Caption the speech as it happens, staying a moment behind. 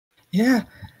Yeah.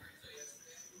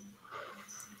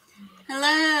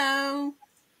 Hello.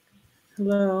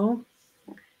 Hello.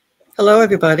 Hello,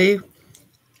 everybody.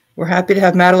 We're happy to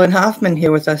have Madelyn Hoffman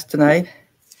here with us tonight.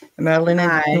 Madelyn,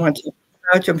 Hi. you want to talk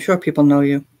about you? I'm sure people know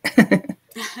you.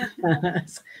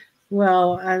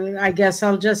 Well, I guess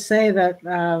I'll just say that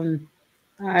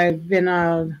I've been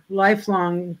a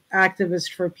lifelong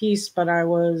activist for peace, but I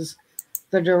was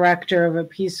the director of a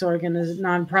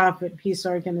nonprofit peace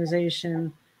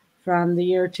organization from the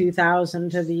year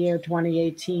 2000 to the year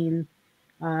 2018.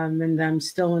 And I'm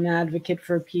still an advocate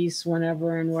for peace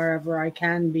whenever and wherever I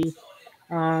can be.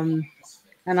 And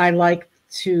I like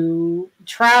to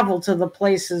travel to the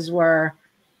places where,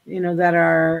 that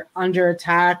are under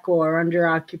attack or under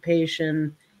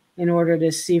occupation in order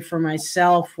to see for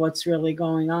myself what's really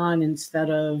going on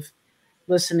instead of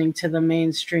listening to the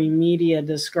mainstream media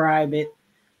describe it.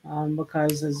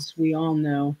 Because as we all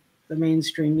know, the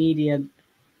mainstream media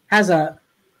has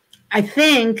I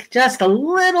think, just a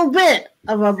little bit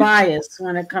of a bias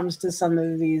when it comes to some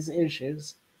of these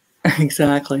issues.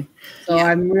 Exactly. So yeah.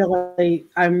 I'm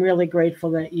really grateful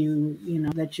that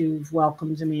that you've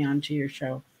welcomed me onto your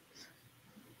show.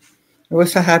 We're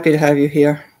so happy to have you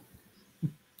here.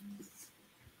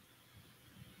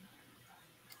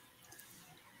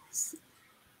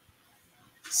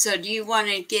 So do you want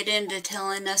to get into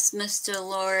telling us, Miss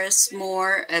Dolores,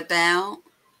 more about?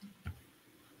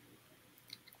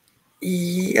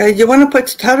 Yeah, you want to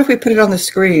put, how do we put it on the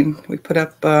screen? We put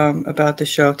up about the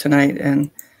show tonight and.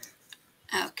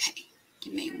 Okay,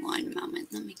 give me one moment.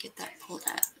 Let me get that pulled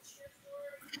up.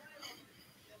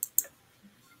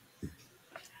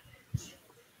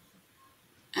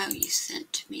 Oh, you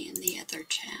sent to me in the other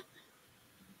chat.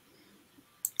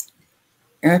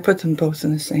 I put them both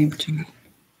in the same chat.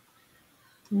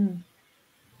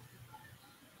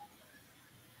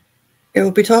 It will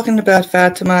be talking about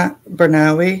Fatima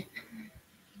Bernawi,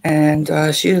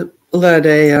 and she led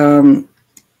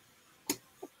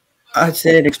I'd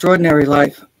say an extraordinary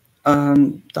life.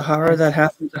 The horror that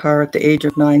happened to her at the age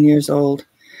of 9 years old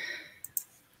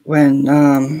when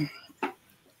the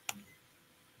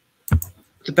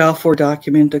Balfour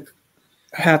document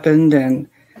happened, and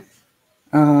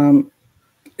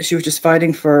she was just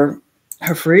fighting for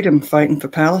her freedom, fighting for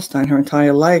Palestine her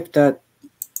entire life. That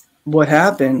what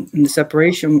happened in the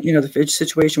separation, the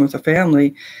situation with her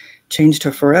family changed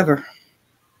her forever.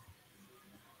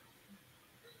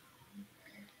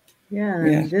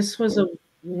 Yeah. This was a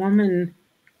woman,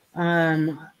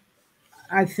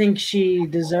 I think she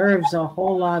deserves a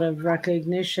whole lot of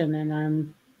recognition, and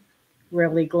I'm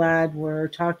really glad we're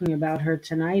talking about her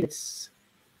tonight. It's,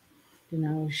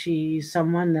 she's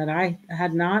someone that I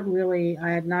had not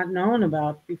known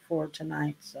about before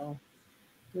tonight. So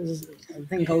it was, I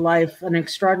think, an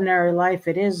extraordinary life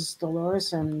it is,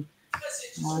 Dolores, and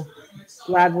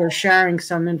glad we're sharing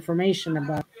some information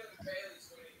about it.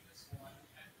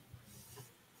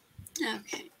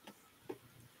 Okay.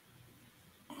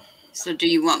 So do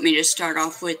you want me to start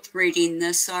off with reading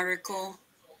this article?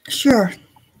 Sure.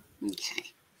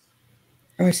 Okay.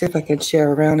 Let me see if I can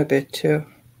share around a bit too.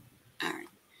 All right.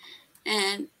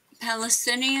 And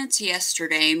Palestinians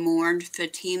yesterday mourned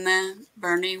Fatima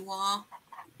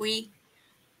Bernawi.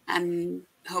 I'm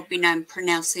hoping I'm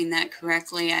pronouncing that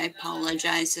correctly. I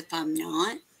apologize if I'm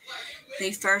not.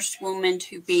 The first woman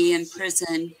to be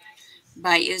imprisoned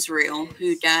by Israel,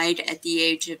 who died at the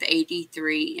age of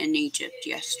 83 in Egypt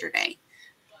yesterday.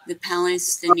 The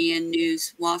Palestinian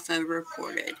news Wafa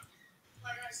reported.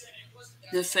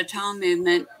 The Fatah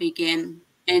movement began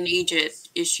in Egypt,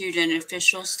 issued an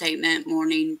official statement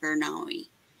mourning Bernawi,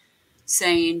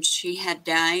 saying she had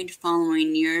died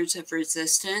following years of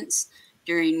resistance,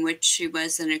 during which she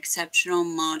was an exceptional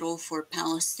model for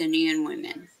Palestinian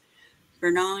women.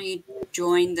 Bernawi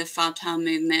joined the Fatah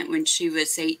movement when she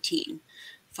was 18,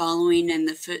 following in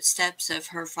the footsteps of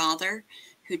her father,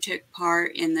 who took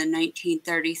part in the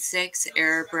 1936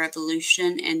 Arab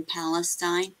Revolution in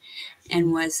Palestine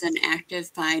and was an active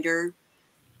fighter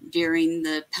during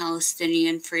the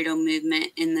Palestinian freedom movement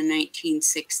in the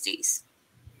 1960s.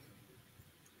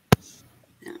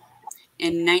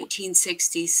 In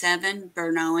 1967,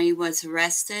 Bernawi was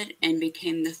arrested and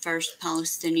became the first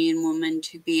Palestinian woman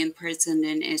to be imprisoned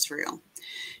in Israel.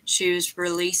 She was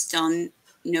released on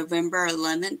November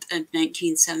 11th of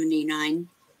 1979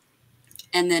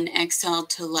 and then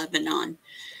exiled to Lebanon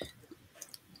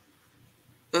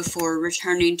before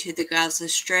returning to the Gaza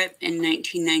Strip in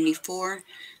 1994,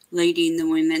 leading the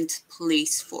Women's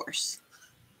Police Force.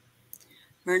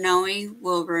 Bernawi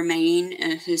will remain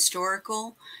a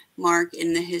historical mark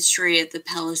in the history of the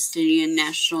Palestinian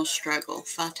national struggle,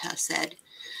 Fatah said.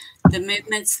 The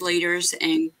movement's leaders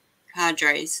and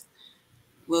cadres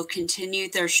will continue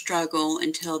their struggle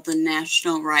until the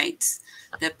national rights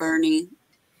that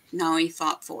Bernawi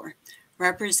fought for,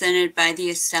 represented by the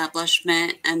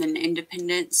establishment of an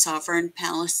independent sovereign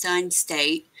Palestine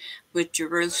state with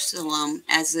Jerusalem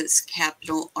as its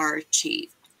capital, are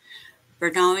achieved.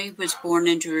 Bernawi was born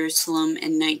in Jerusalem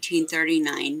in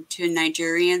 1939 to a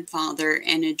Nigerian father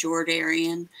and a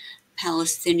Jordanian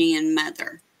Palestinian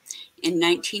mother. In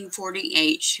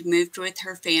 1948, she moved with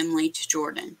her family to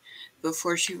Jordan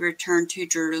before she returned to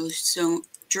Jerusalem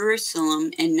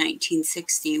in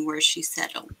 1960, where she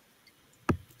settled.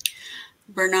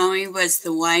 Bernawi was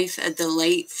the wife of the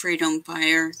late freedom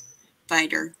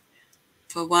fighter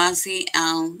Fawzi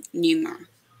al-Nimr,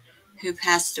 who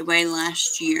passed away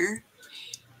last year.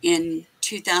 In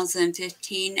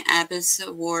 2015, Abbas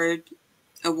awarded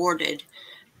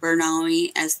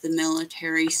Bernawi as the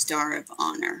Military Star of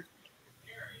Honor.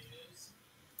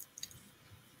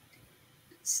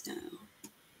 So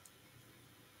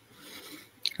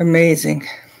amazing.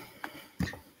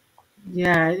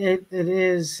 Yeah, it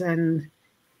is. And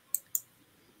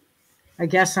I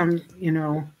guess the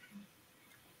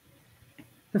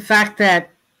fact that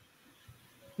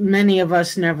many of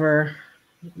us never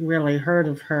really heard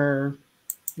of her,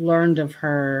 learned of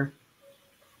her,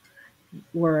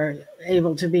 were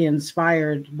able to be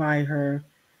inspired by her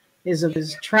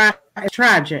is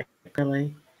tragic,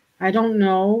 really. I don't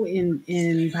know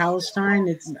in Palestine.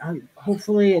 It's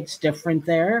hopefully it's different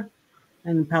there,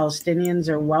 and Palestinians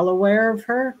are well aware of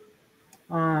her.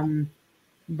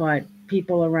 But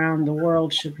people around the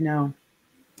world should know.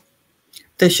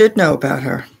 They should know about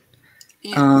her.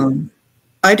 yeah.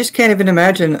 I just can't even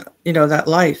imagine, that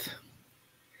life.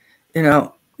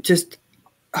 Just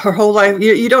her whole life.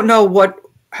 You don't know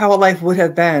how a life would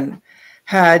have been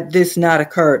had this not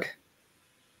occurred.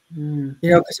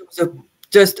 Because it was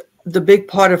just the big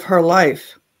part of her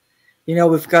life.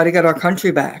 We've got to get our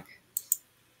country back.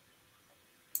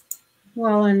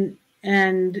 Well,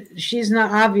 and she's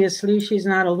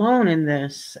not alone in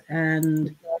this.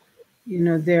 And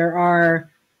there are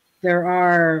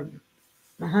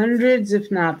hundreds, if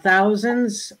not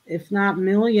thousands, if not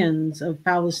millions of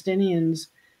Palestinians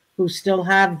who still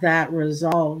have that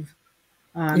resolve,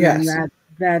 Yes. and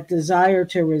that desire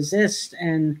to resist.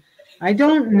 And I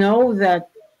don't know that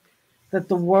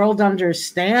the world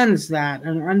understands that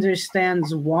and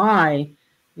understands why.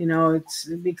 It's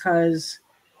because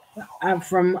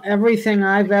from everything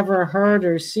I've ever heard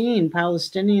or seen,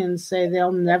 Palestinians say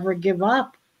they'll never give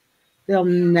up. They'll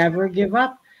never give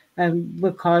up.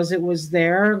 Because it was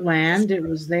their land, it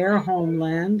was their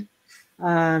homeland.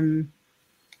 And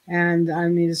I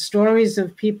mean, stories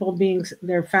of people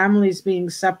their families being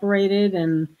separated,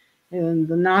 and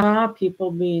the Nada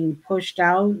people being pushed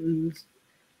out and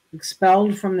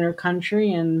expelled from their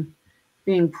country and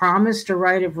being promised a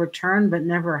right of return but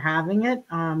never having it.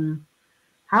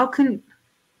 How can,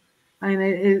 I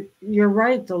mean, you're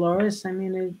right, Dolores. I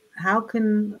mean,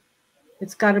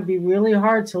 it's got to be really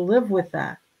hard to live with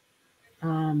that.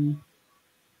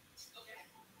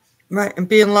 Right, and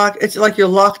being locked, it's like you're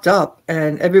locked up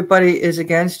and everybody is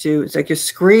against you. It's like you're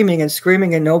screaming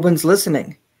and no one's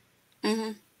listening.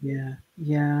 Mm-hmm.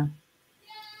 Yeah.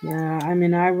 I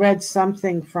mean, I read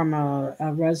something from a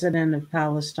resident of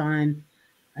Palestine.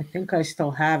 I think I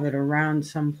still have it around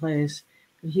someplace.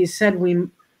 He said we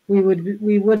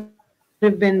would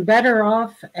have been better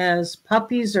off as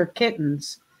puppies or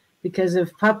kittens, because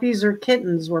if puppies or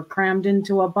kittens were crammed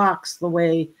into a box the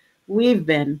way we've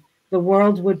been, the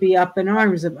world would be up in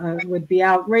arms, would be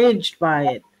outraged by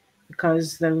it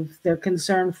because of their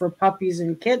concern for puppies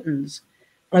and kittens.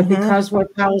 But because we're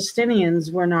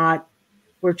Palestinians,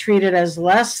 we're treated as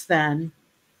less than,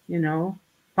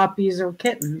 puppies or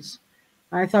kittens.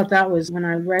 I thought that was, when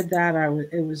I read that,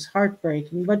 it was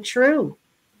heartbreaking, but true.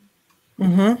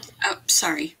 Oh,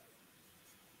 sorry.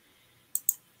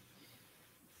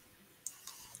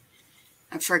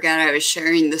 I forgot I was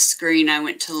sharing the screen. I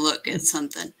went to look at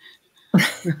something.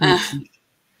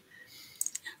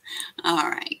 All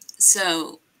right.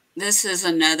 So this is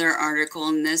another article,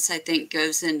 and this, I think,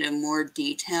 goes into more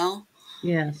detail.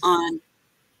 Yes. On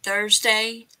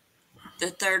Thursday, the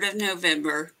 3rd of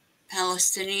November,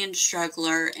 Palestinian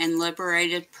struggler and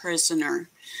liberated prisoner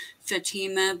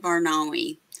Fatima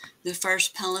Bernawi, the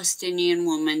first Palestinian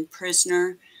woman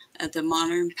prisoner of the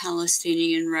modern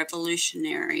Palestinian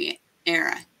revolutionary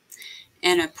era,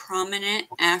 and a prominent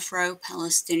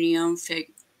Afro-Palestinian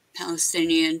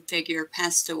figure,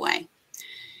 passed away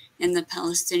in the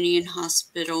Palestinian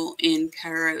Hospital in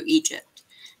Cairo, Egypt.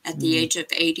 At the age of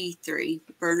 83,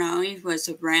 Bernawi was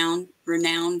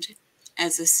renowned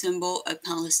as a symbol of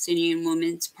Palestinian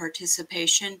women's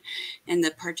participation and the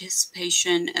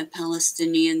participation of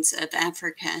Palestinians of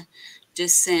Africa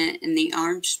descent in the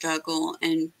armed struggle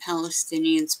and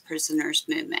Palestinians prisoners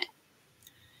movement.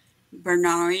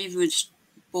 Bernawi was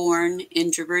born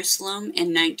in Jerusalem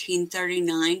in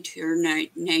 1939 to her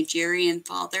Nigerian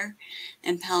father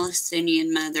and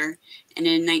Palestinian mother, and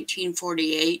in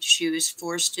 1948 she was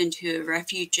forced into a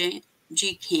refugee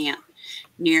camp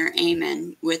near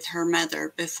Amman with her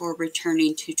mother before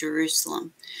returning to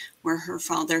Jerusalem, where her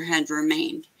father had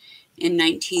remained. In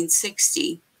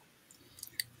 1960,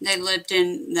 they lived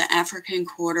in the African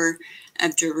quarter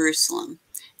of Jerusalem.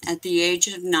 At the age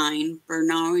of 9,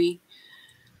 Bernawi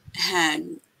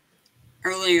had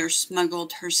earlier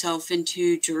smuggled herself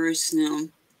into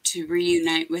Jerusalem to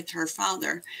reunite with her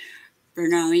father.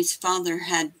 Bernawi's father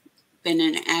had been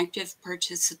an active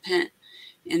participant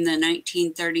in the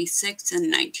 1936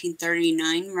 and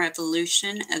 1939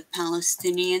 revolution of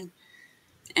Palestinian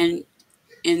and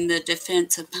in the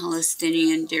defense of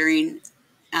Palestinian during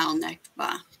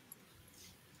al-Nakba.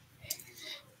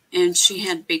 And she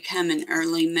had become an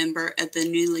early member of the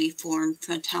newly formed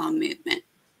Fatah movement.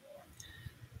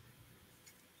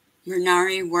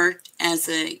 Bernawi worked as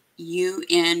a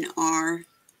UNRWA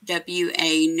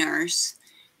nurse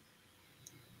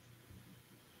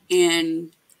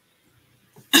and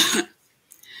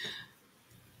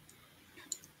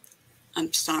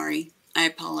I'm sorry, I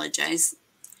apologize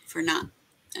for not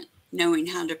knowing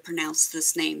how to pronounce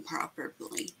this name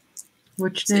properly.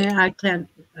 Which name? I can't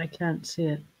see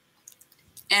it.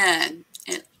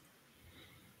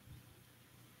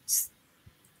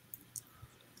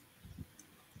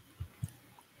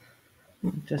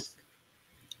 Just.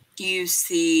 Do you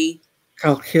see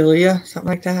Calculia, something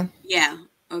like that? Yeah,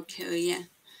 Okilia.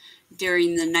 During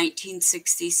the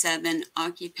 1967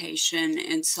 occupation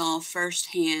and saw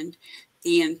firsthand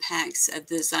the impacts of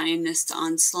the Zionist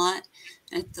onslaught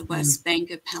at the West Bank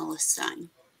of Palestine.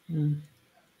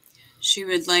 She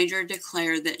would later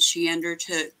declare that she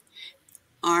undertook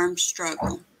armed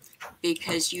struggle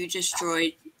because you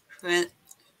destroyed in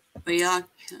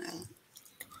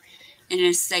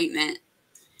a statement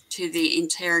to the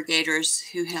interrogators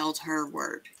who held her.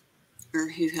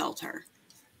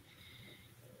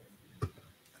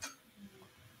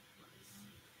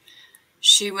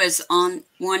 She was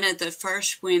one of the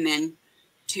first women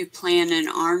to plan an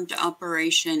armed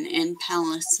operation in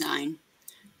Palestine,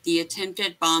 the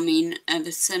attempted bombing of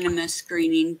a cinema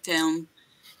screening film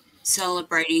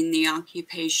celebrating the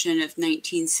occupation of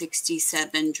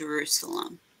 1967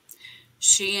 Jerusalem.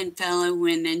 She and fellow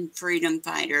women freedom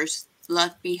fighters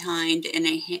left behind in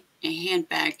a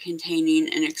handbag containing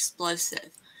an explosive.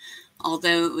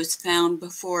 Although it was found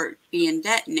before being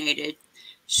detonated,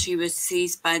 she was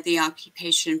seized by the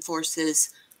occupation forces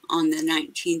on the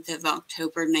 19th of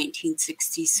October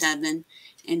 1967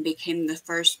 and became the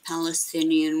first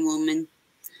Palestinian woman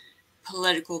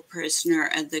political prisoner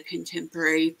of the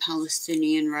contemporary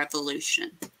Palestinian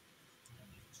Revolution.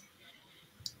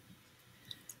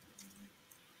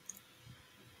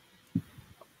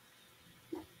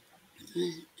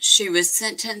 She was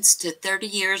sentenced to 30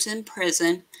 years in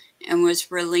prison and was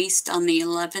released on the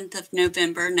 11th of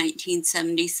November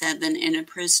 1977 in a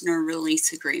prisoner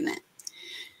release agreement.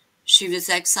 She was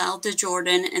exiled to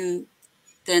Jordan and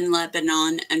then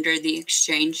Lebanon under the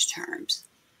exchange terms.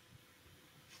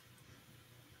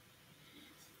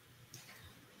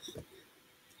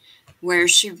 Where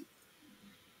she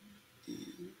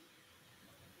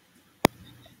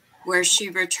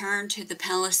returned to the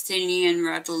Palestinian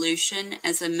Revolution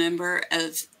as a member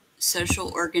of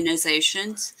social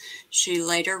organizations. She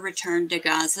later returned to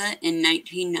Gaza in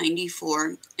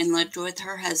 1994 and lived with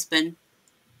her husband,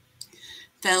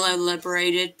 fellow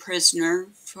liberated prisoner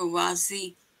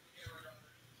Fawzi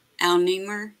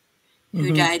Al-Nimr,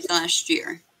 who died last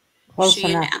year.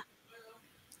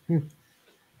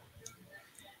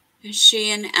 She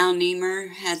and Al-Nimr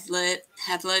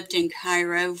have lived in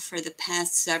Cairo for the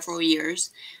past several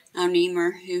years.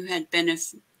 Al-Nimr, who had been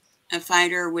a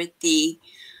fighter with the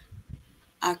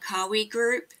Akawi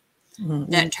group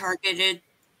that targeted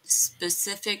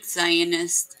specific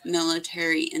Zionist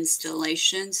military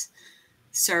installations,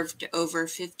 served over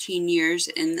 15 years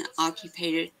in the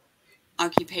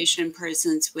occupation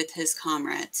prisons with his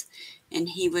comrades, and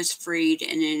he was freed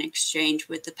in an exchange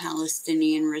with the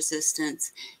Palestinian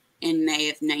resistance in May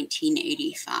of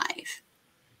 1985.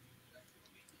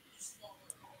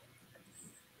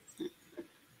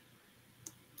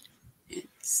 It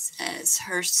says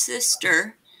her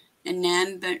sister,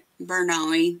 Madelyn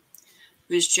Bernawi,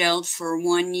 was jailed for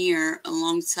 1 year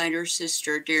alongside her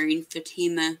sister during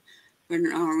Fatima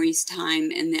Bernawi's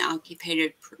time in the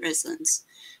occupied prisons.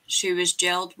 She was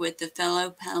jailed with a fellow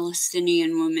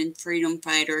Palestinian woman freedom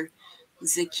fighter,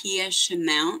 Zakiya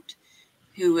Shamaut,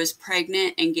 who was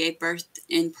pregnant and gave birth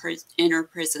in her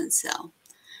prison cell.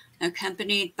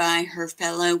 Accompanied by her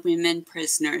fellow women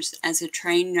prisoners as a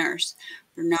trained nurse,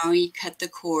 Bernawi cut the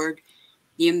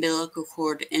umbilical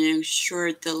cord, and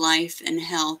ensured the life and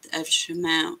health of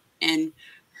Shamaut and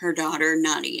her daughter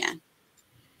Nadia.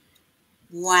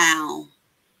 Wow.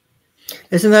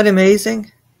 Isn't that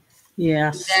amazing?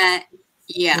 Yes.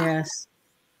 Yeah. Yes.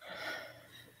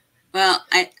 Well,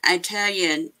 I tell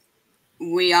you,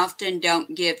 we often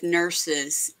don't give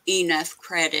nurses enough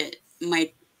credit.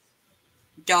 My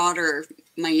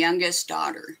youngest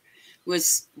daughter,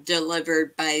 was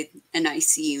delivered by an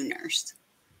ICU nurse.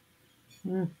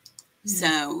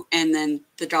 So, and then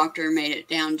the doctor made it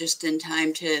down just in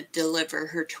time to deliver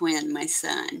her twin, my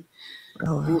son.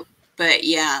 Oh. But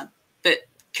yeah, but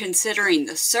considering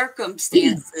the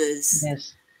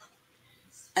circumstances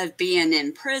of being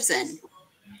in prison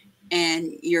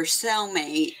and your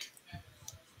cellmate,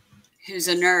 who's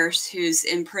a nurse who's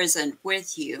in prison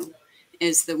with you,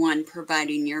 is the one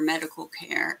providing your medical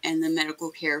care and the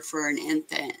medical care for an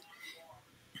infant.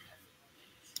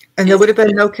 And there would have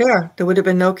been no care. There would have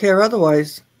been no care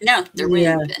otherwise. No, there wouldn't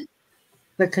have been.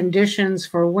 The conditions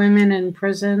for women in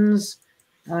prisons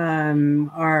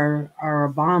are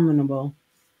abominable.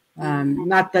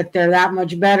 Not that they're that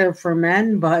much better for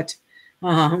men, but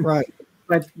right.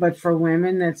 But for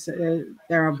women,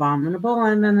 they're abominable.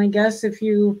 And then I guess if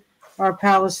you are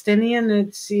Palestinian,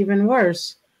 it's even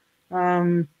worse.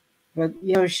 But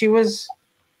you know, she was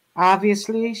a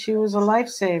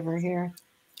lifesaver here,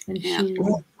 and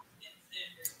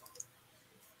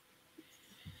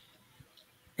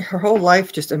her whole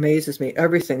life just amazes me.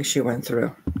 Everything she went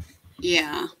through.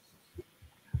 Yeah.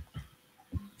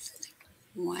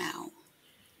 Wow.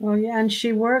 Well, yeah, and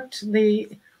she worked the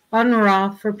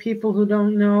UNRWA, for people who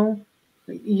don't know,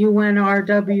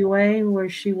 UNRWA, where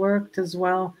she worked as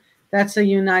well. That's a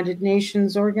United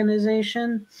Nations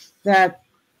organization that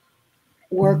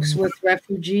works with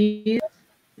refugees.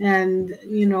 And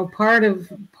you know, part of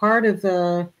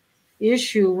the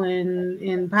issue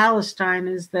in Palestine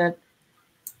is that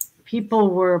people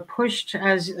were pushed,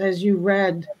 as you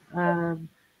read,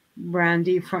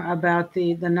 Brandy, about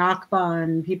the Nakba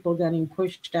and people getting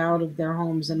pushed out of their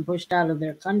homes and pushed out of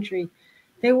their country.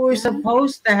 They were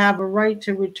supposed to have a right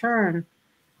to return.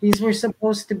 These were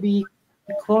supposed to be,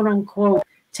 quote unquote,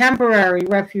 temporary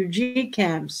refugee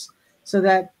camps, so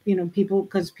that, you know, people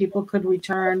could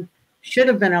return, should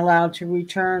have been allowed to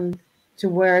return to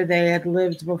where they had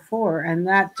lived before. And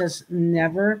that just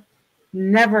never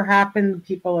happened.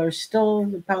 The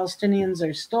Palestinians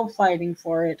are still fighting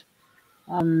for it.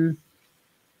 The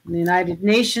United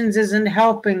Nations isn't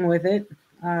helping with it.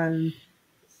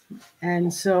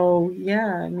 And so,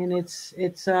 yeah, I mean, it's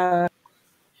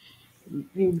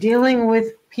you're dealing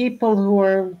with people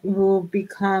who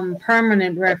become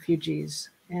permanent refugees,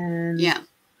 and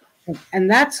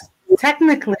that's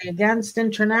technically against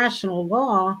international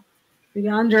law.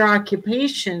 Under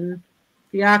occupation,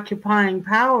 the occupying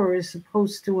power is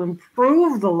supposed to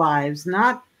improve the lives,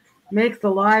 not make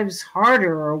the lives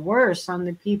harder or worse on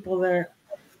the people that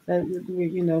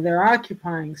they're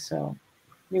occupying. So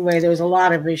anyway, there's a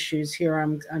lot of issues here.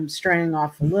 I'm straying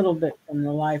off a little bit from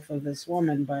the life of this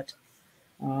woman, but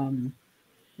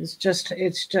it's just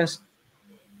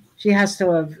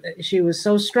she was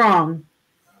so strong,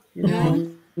 you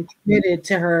know, committed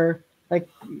to her,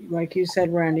 like you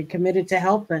said, Randy, committed to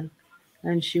helping,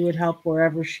 and she would help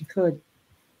wherever she could.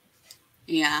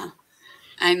 Yeah.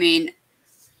 I mean,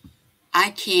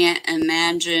 I can't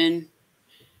imagine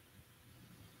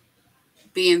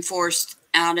being forced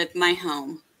out of my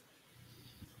home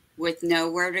with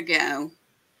nowhere to go.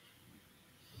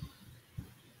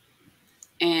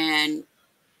 And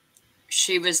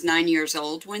she was 9 years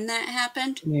old when that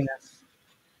happened. Yes.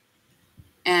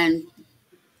 And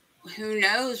who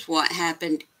knows what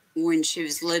happened when she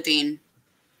was living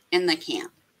in the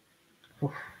camp.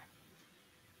 Oof.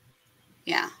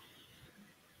 Yeah.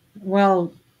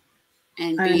 Well,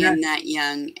 and being that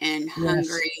young and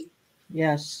hungry.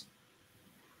 Yes.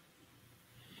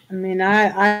 I mean,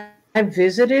 I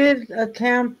visited a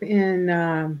camp in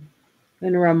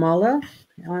Ramallah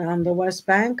on the West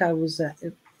Bank. I was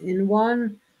in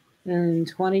one in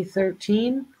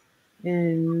 2013,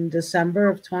 in December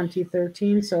of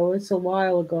 2013. So it's a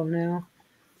while ago now.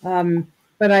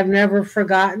 But I've never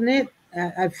forgotten it.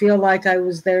 I feel like I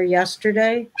was there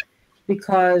yesterday,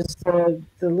 because the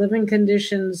living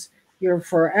conditions, you're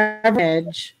forever on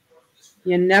edge.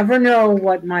 You never know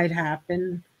what might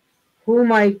happen. who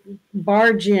might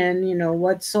barge in,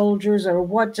 what soldiers or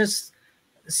what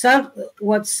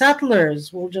what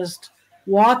settlers will just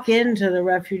walk into the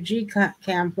refugee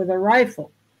camp with a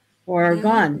rifle or a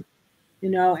gun,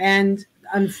 and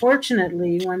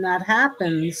unfortunately, when that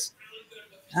happens,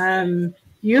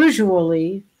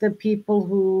 usually the people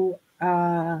who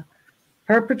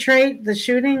perpetrate the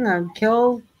shooting and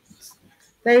kill,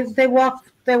 they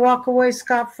walk away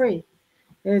scot-free.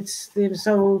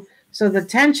 So the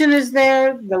tension is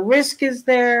there, the risk is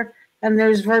there, and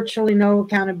there's virtually no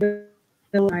accountability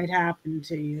might happen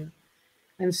to you.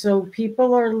 And so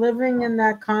people are living in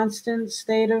that constant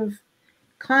state of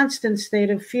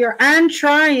fear and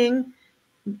trying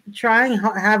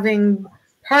having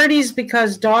parties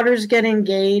because daughters get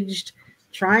engaged,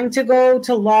 trying to go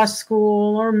to law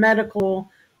school or medical,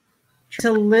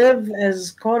 to live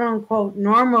as quote unquote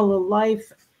normal a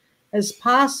life as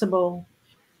possible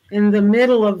in the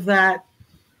middle of that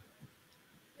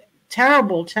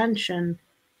terrible tension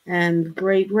and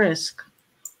great risk.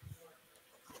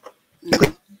 You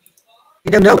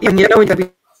don't know, and you know you're going to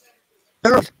be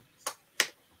terrorized.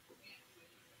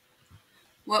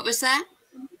 What was that?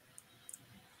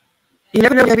 You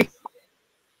never know you're going to be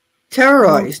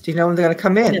terrorized, and they're going to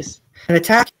come in and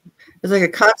attack you. It's like a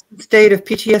constant state of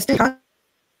PTSD.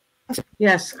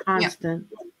 Yes, constant.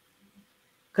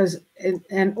 Because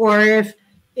or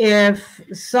if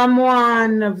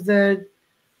someone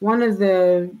one of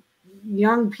the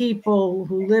young people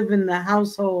who live in the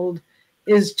household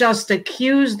is just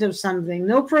accused of something,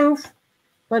 no proof,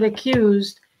 but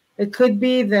accused, it could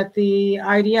be that the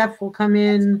IDF will come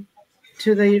in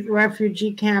to the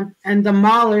refugee camp and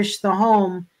demolish the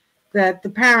home that the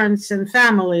parents and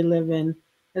family live in.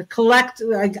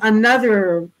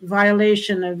 Another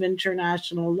violation of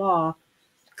international law,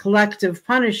 collective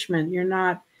punishment.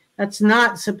 That's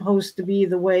not supposed to be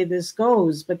the way this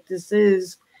goes, but this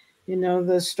is,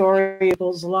 the story of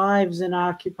people's lives in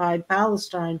occupied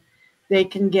Palestine. They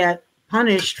can get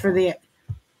punished for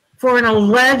an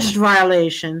alleged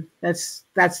violation. That's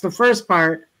the first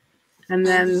part. And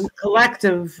then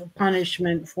collective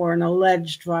punishment for an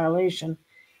alleged violation.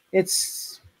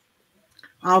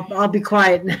 I'll be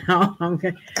quiet now.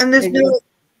 And there's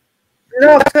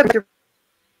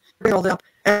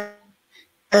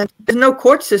and there's no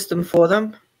court system for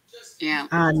them. Yeah.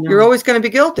 No. You're always going to be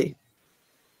guilty.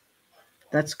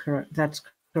 That's correct. That's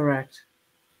correct.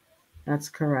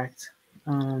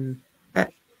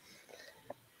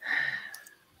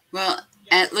 Well,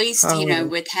 at least,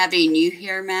 with having you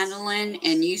here, Madelyn,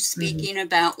 and you speaking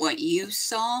about what you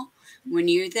saw when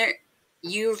you were there,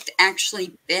 you've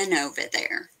actually been over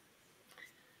there.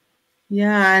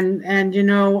 Yeah,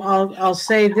 and I'll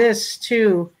say this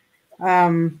too.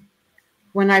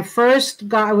 When I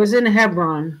first I was in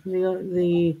Hebron,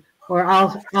 or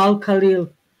Al Khalil,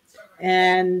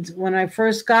 and when I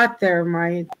first got there,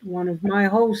 one of my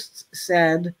hosts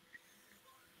said,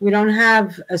 "We don't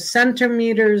have a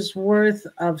centimeter's worth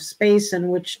of space in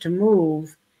which to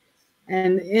move."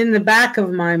 And in the back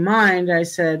of my mind, I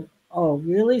said, "Oh,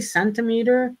 really?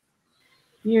 Centimeter?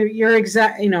 You're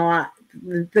exact.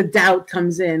 The doubt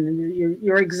comes in, and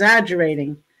you're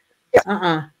exaggerating."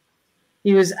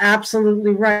 He was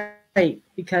absolutely right,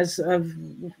 because of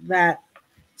that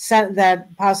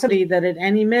possibility that at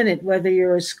any minute, whether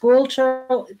you're a school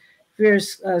child, if you're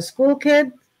a school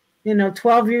kid,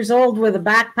 12 years old with a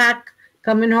backpack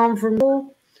coming home from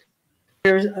school,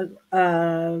 there's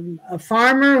a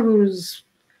farmer who's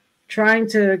trying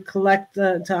to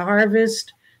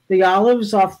harvest the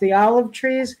olives off the olive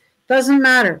trees. Doesn't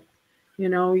matter.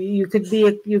 You could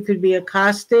be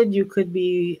accosted, you could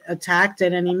be attacked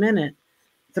at any minute,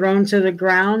 thrown to the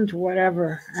ground,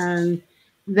 whatever. And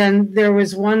then there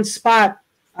was one spot.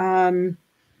 I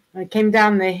came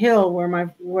down the hill where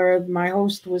my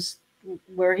host was,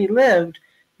 where he lived.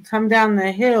 Come down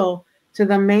the hill to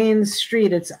the main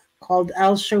street. It's called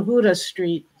Al Shahuda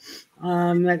Street,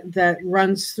 that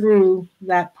runs through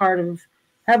that part of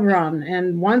Hebron.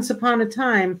 And once upon a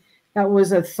time, that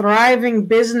was a thriving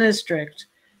business district,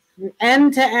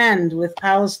 end to end, with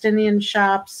Palestinian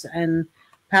shops and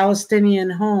Palestinian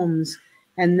homes.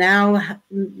 And now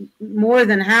more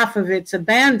than half of it's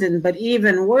abandoned. But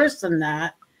even worse than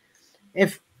that,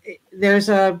 if there's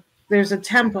a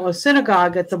temple, a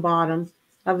synagogue at the bottom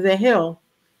of the hill,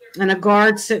 and a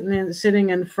guard sitting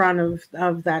in front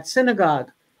of that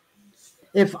synagogue.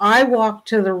 If I walked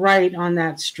to the right on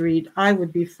that street, I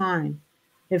would be fine.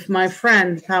 If my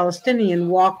friend, Palestinian,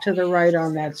 walked to the right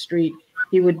on that street,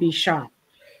 he would be shot.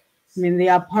 I mean, the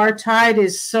apartheid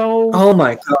is so... Oh,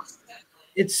 my God.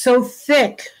 It's so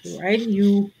thick, right?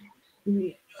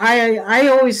 I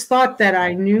always thought that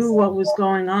I knew what was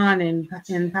going on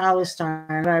in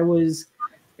Palestine. I was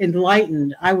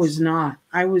enlightened. I was not.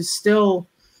 I was still,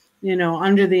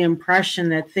 under the impression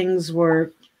that things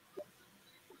were,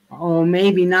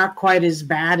 maybe not quite as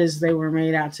bad as they were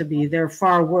made out to be. They're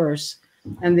far worse.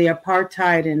 And the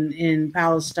apartheid in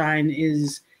Palestine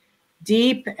is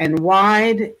deep and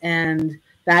wide, and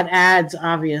that adds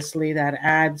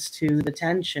to the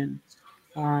tension.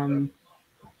 I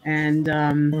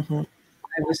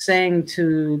was saying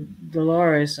to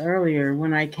Dolores earlier,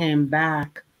 when I came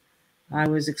back, I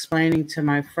was explaining to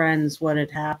my friends what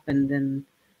had happened. And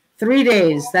 3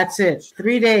 days, that's it.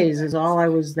 3 days is all I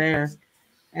was there.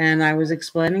 And I was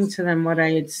explaining to them what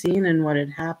I had seen and what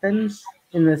had happened.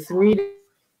 In the 3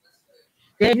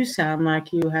 days, you sound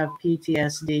like you have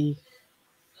PTSD.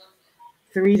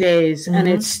 3 days. And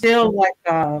it's still like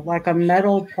a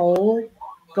metal pole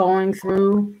going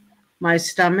through my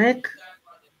stomach.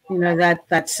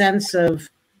 That sense of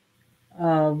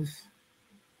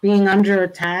being under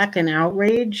attack and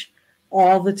outrage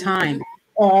all the time.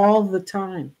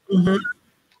 Mm-hmm.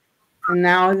 And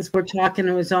now, as we're talking,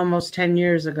 it was almost 10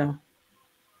 years ago.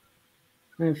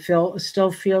 And it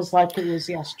still feels like it was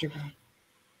yesterday.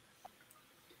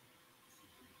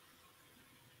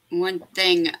 One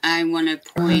thing I want to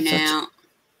point out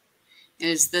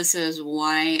is this is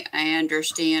why I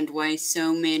understand why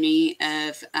so many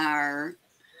of our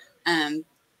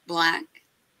Black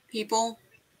people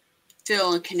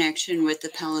feel a connection with the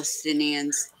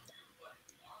Palestinians.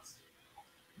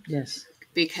 Yes.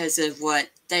 Because of what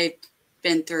they've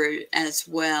been through as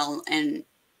well. And,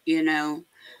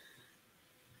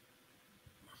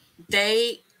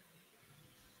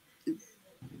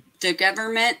 the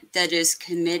government that is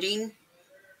committing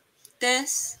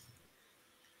this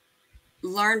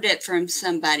learned it from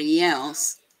somebody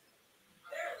else.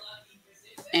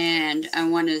 And I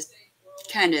want to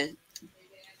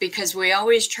because we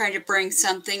always try to bring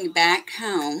something back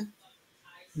home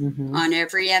on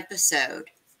every episode.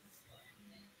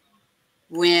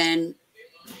 When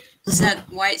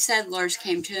white settlers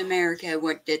came to America,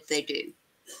 what did they do?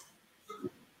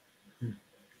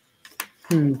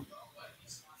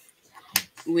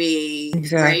 We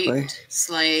raped,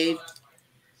 slaved,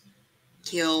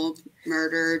 killed,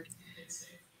 murdered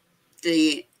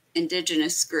the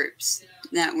indigenous groups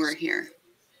that were here.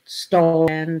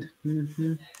 Stolen.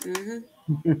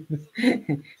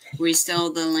 We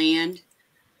stole the land.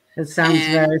 It sounds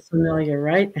very familiar,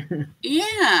 right?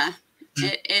 Yeah,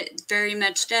 it very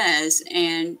much does.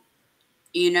 And,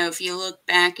 if you look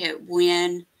back at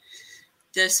when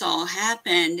this all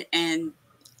happened, and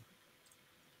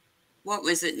what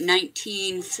was it,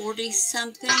 1940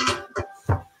 something?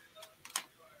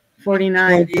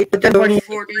 49.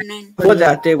 49. Before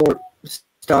that, they were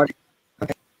starting.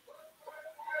 Okay.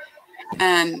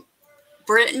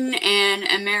 Britain and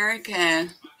America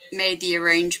made the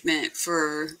arrangement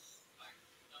for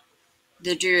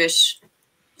the Jewish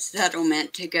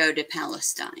settlement to go to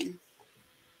Palestine.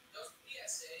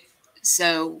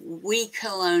 So we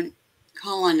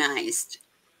colonized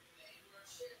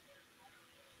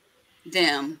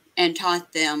them and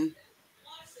taught them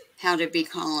how to be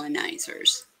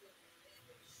colonizers,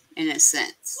 in a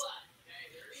sense.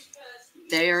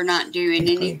 They are not doing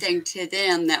anything to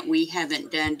them that we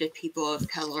haven't done to people of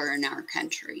color in our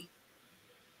country.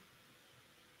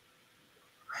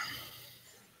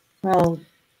 Well,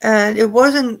 and it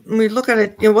wasn't, when we look at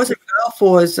it, it wasn't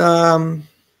Balfour's, the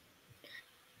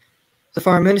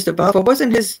foreign minister Balfour,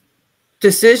 wasn't his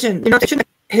decision,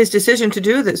 his decision to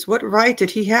do this. What right did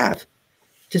he have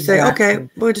to say, okay,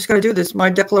 we're just going to do this, my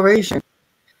declaration?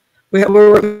 We've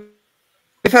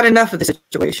had enough of the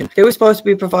situation. They were supposed to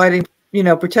be providing,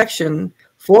 protection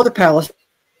for the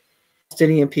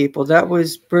Palestinian people. That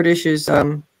was British's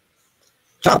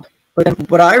job. But then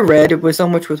what I read, it was so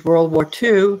much with World War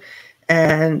II,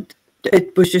 and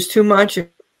it was just too much.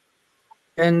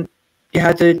 And you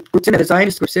had the groups in there, the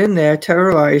Zionist groups in there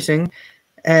terrorizing,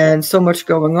 and so much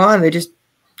going on. They just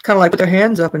kind of like put their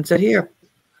hands up and said, "Here,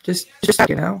 just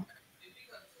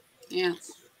Yeah.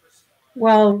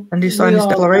 Well, and you signed this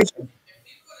declaration."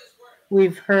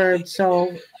 We've heard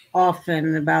so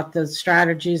often about the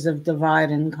strategies of divide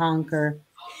and conquer,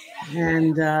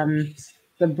 and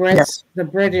the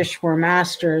British were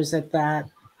masters at that.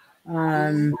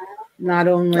 Not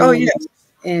only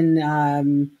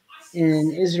in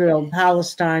Israel,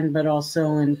 Palestine, but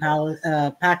also in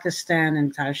Pakistan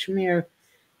and Kashmir.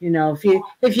 If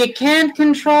you can't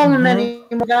control them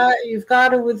anymore, you've got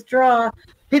to withdraw,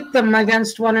 pit them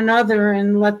against one another,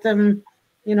 and let them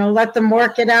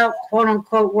work it out, quote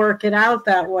unquote, work it out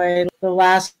that way. The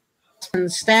last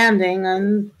standing,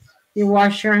 and you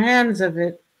wash your hands of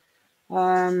it.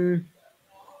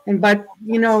 But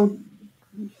you know,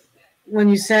 when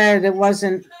you said it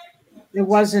wasn't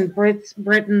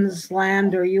Britain's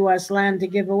land or U.S. land to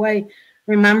give away,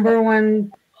 remember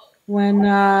when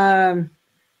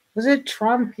was it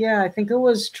Trump? Yeah, I think it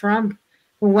was Trump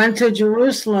who went to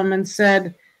Jerusalem and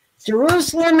said,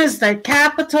 "Jerusalem is the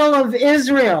capital of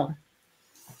Israel,"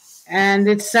 and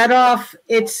it set off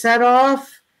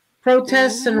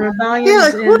protests and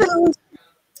rebellions.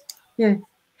 Yeah.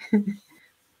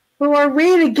 Who are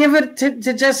we to give it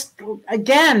to just,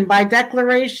 again, by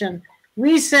declaration?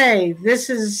 We say this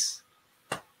is,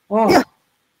 yeah.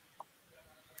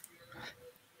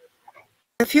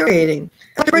 Infuriating.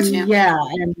 Yeah.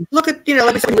 And look at,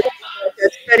 like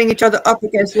setting each other up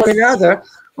against one another.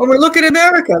 When we look at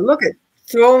America, look at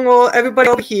throwing everybody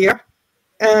over here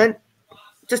and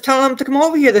just telling them to come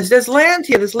over here. There's land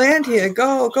here. There's land here.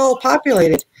 Go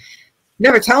populate it.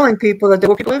 Never telling people that there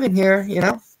were people living here,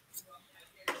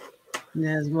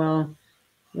 As well,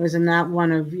 wasn't that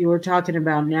one of, you were talking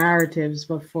about narratives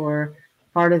before?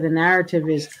 Part of the narrative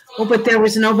is, but there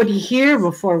was nobody here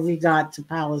before we got to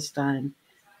Palestine,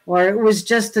 or it was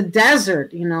just a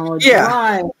desert, a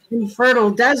dry,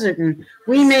 infertile desert, and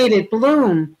we made it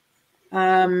bloom.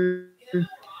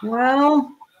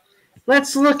 Well,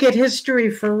 let's look at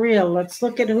history for real. Let's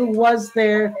look at who was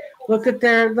there. Look at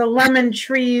the lemon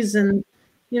trees and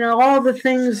all the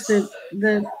things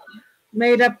that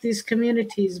made up these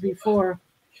communities before.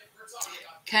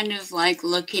 Kind of like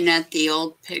looking at the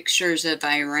old pictures of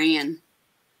Iran.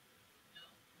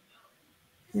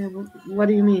 Yeah, what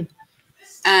do you mean?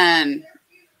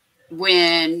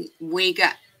 When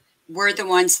we're the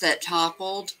ones that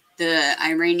toppled the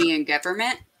Iranian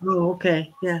government. Oh,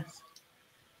 okay, yeah.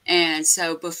 And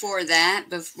so before that,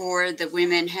 before the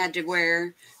women had to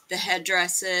wear the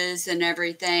headdresses and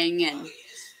everything, and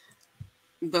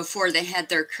before they had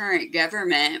their current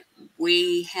government,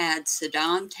 we had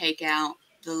Saddam take out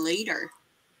the leader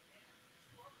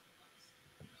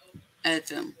of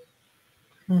them.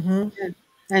 Mm-hmm.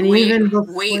 And we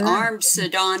armed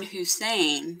Saddam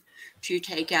Hussein to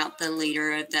take out the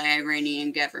leader of the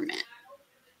Iranian government.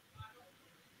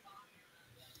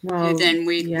 Well, who then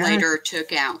we later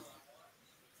took out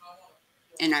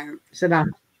in our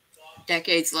Saddam.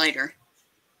 Decades later.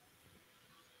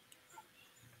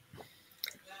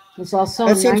 It's also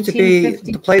that seems to be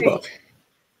the playbook.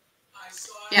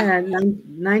 Yeah,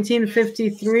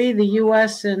 1953, the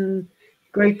U.S. and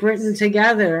Great Britain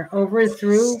together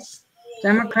overthrew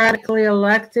democratically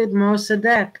elected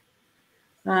Mossadegh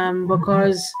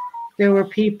because there were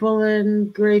people in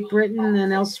Great Britain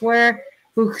and elsewhere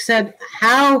who said,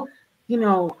 how,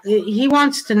 he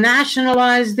wants to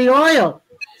nationalize the oil.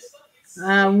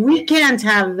 We can't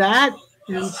have that.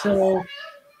 And so,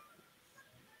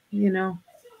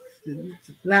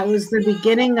 that was the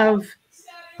beginning of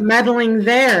meddling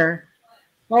there.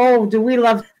 Oh, do we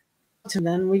love to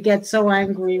then? We get so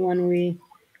angry when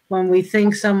we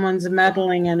think someone's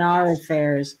meddling in our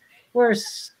affairs. But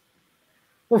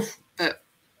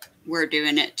we're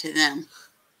doing it to them.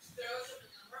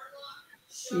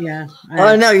 Yeah.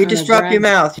 Oh no, you just drop your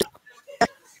mouth.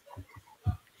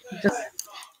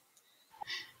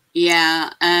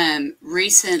 Yeah.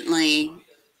 Recently,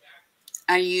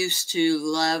 I used to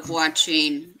love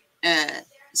watching a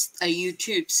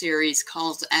YouTube series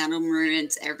called Adam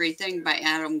Ruins Everything by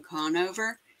Adam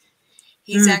Conover.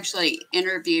 He's actually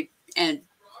interviewed and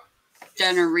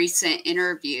done a recent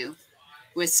interview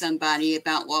with somebody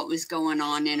about what was going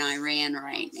on in Iran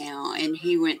right now. And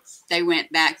they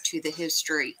went back to the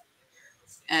history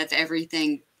of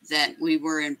everything that we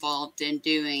were involved in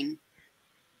doing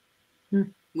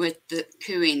with the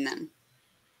cooing them.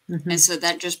 And so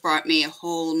that just brought me a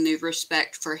whole new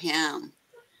respect for him,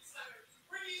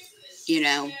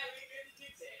 to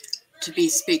be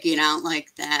speaking out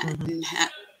like that and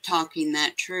talking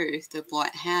that truth of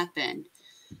what happened.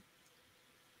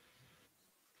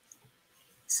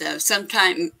 So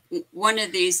sometime, one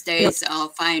of these days, I'll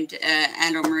find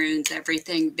Adam Ruins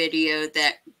Everything video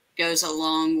that goes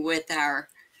along with our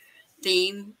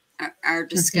theme, our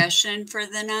discussion for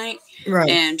the night,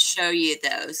 and show you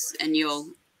those, and you'll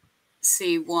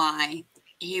see why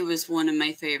he was one of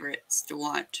my favorites to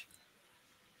watch.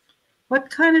 What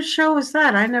kind of show is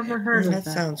that? I never heard of that.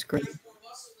 That sounds great.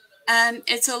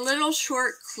 It's a little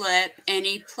short clip, and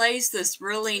he plays this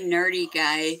really nerdy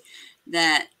guy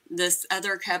that this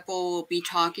other couple will be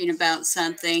talking about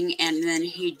something, and then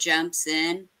he jumps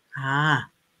in.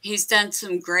 He's done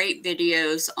some great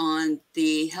videos on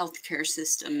the healthcare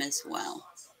system as well,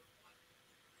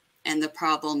 and the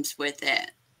problems with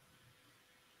it.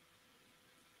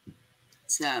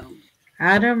 So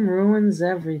Adam ruins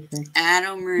everything.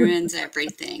 Adam ruins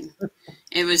everything.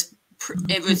 It was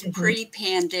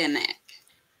pre-pandemic.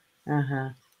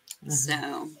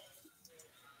 So,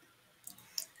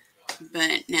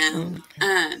 but now,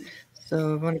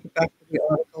 so I want to get back to the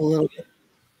article a little bit.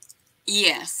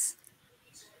 Yes.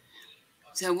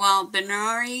 So while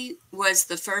Bernawi was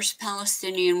the first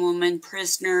Palestinian woman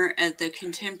prisoner of the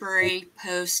contemporary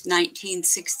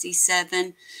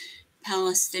post-1967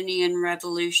 Palestinian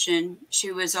Revolution,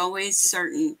 she was always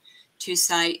certain to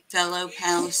cite fellow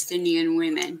Palestinian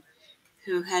women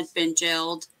who had been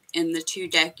jailed in the 2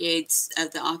 decades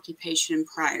of the occupation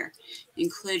prior,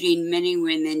 including many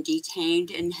women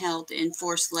detained and held in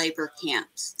forced labor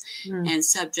camps and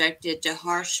subjected to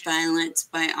harsh violence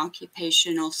by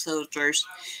occupational soldiers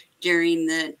during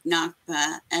the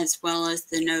Nakba, as well as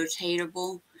the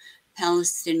notable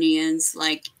Palestinians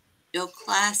like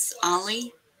Ilklas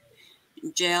Ali,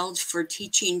 jailed for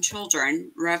teaching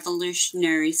children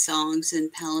revolutionary songs in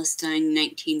Palestine in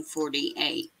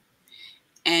 1948.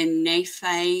 And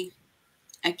Nafai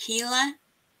Akila,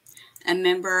 a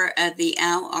member of the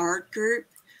Al-Ard Group,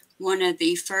 one of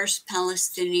the first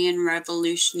Palestinian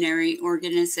revolutionary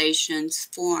organizations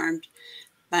formed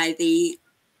by the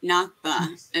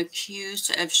Nakba, accused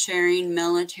of sharing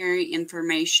military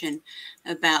information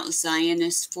about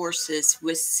Zionist forces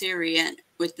with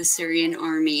the Syrian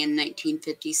army in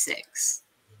 1956.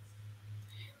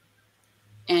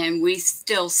 And we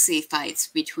still see fights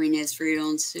between Israel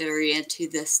and Syria to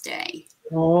this day.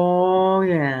 Oh,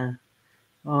 yeah.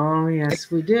 Oh,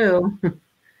 yes, we do.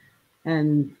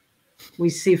 And we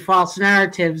see false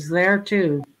narratives there,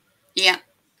 too. Yeah.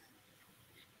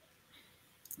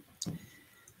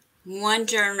 One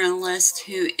journalist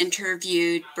who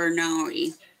interviewed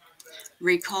Bernawi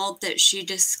recalled that she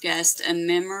discussed a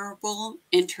memorable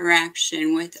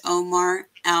interaction with Omar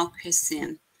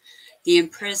al-Qasim, the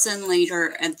imprisoned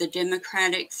leader of the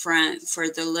Democratic Front for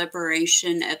the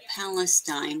Liberation of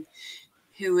Palestine,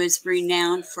 who was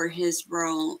renowned for his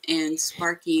role in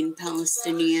sparking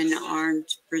Palestinian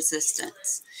armed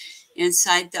resistance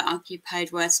inside the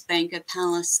occupied West Bank of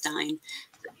Palestine,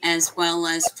 as well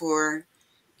as for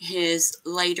his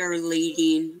later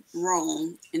leading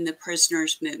role in the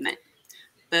prisoners' movement.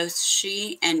 Both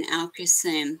she and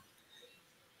al-Qasim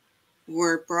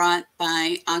were brought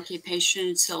by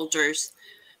occupation soldiers,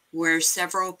 where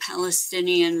several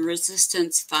Palestinian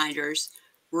resistance fighters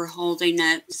were holding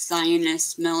up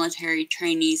Zionist military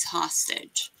trainees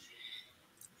hostage.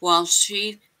 While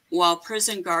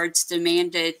prison guards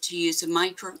demanded to use a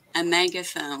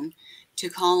megaphone to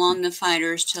call on the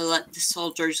fighters to let the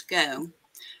soldiers go,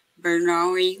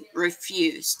 Bernawi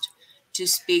refused to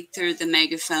speak through the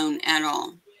megaphone at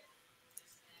all.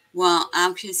 While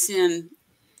al-Qasim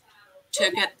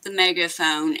took up the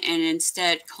megaphone and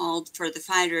instead called for the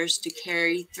fighters to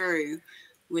carry through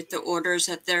with the orders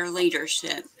of their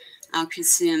leadership,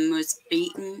 al-Qasim was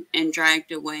beaten and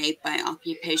dragged away by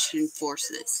occupation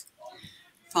forces,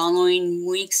 following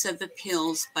weeks of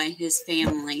appeals by his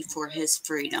family for his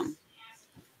freedom.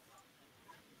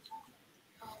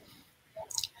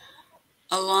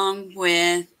 Along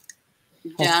with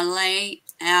Dalai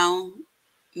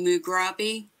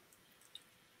al-Mughrabi,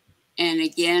 and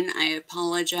again, I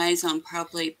apologize, I'm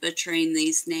probably butchering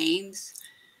these names.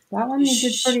 That one you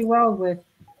did pretty well with.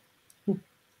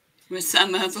 With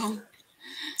some of them.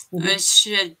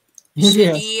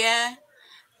 Shadia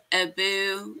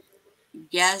Abu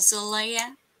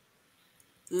Ghazaleh,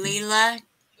 Leila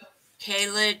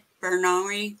Khalid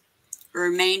Bernawi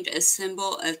remained a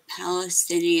symbol of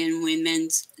Palestinian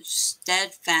women's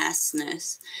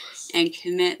steadfastness and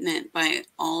commitment by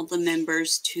all the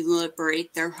members to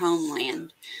liberate their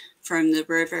homeland from the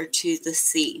river to the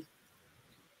sea.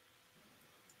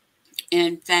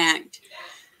 In fact,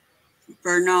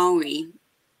 Bernawi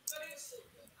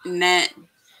met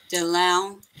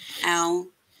Dalal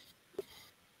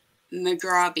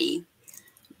al-Mughrabi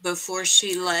before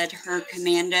she led her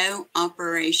commando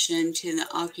operation to the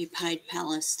occupied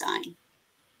Palestine.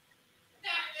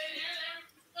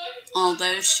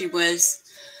 Although she was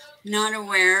not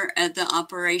aware of the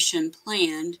operation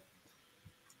planned,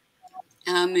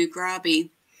 al-Mughrabi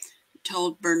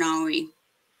told Bernawi,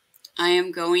 "I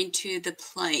am going to the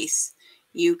place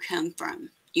you came from."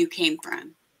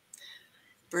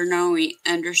 Bernawi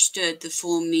understood the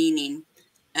full meaning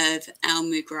of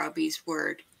al-Mughrabi's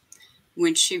word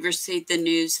when she received the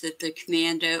news that the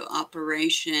commando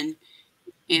operation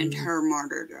and her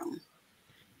martyrdom.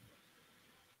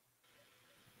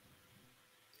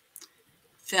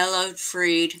 Fellow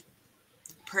freed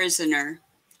prisoner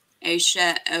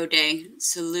Aisha Ode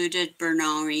saluted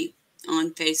Bernawi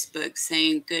on Facebook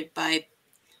saying, "Goodbye,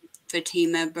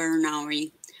 Fatima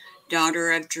Bernawi,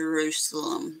 daughter of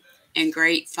Jerusalem and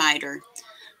great fighter,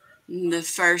 the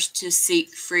first to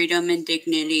seek freedom and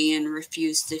dignity and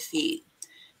refuse defeat.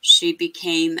 She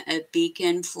became a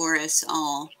beacon for us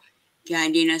all,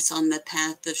 guiding us on the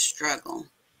path of struggle."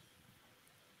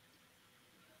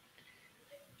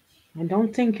 I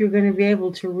don't think you're going to be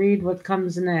able to read what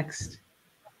comes next.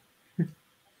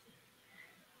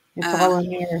 It's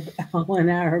all in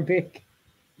Arabic.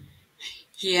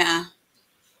 Yeah.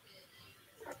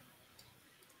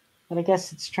 But I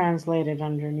guess it's translated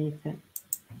underneath it.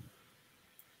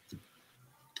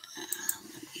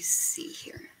 Let me see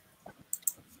here.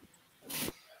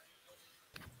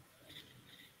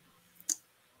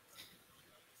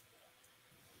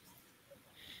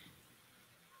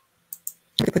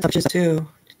 I could put touches too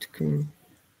to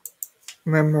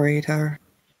commemorate her.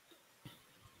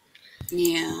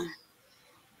 Yeah.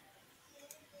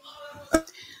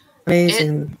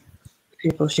 Amazing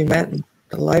people she met.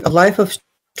 A life of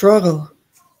struggle.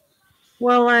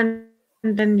 Well, and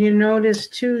then you notice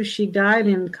too, she died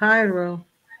in Cairo.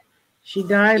 She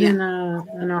died in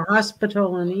a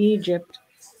hospital in Egypt.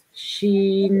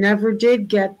 She never did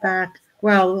get back.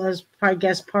 Well, as I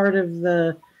guess part of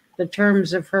the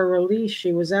terms of her release,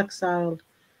 she was exiled.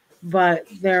 But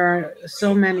there are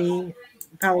so many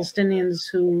Palestinians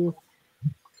who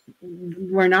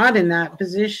were not in that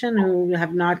position, who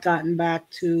have not gotten back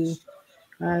to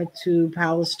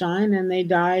Palestine, and they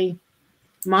die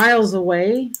miles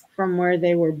away from where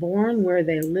they were born, where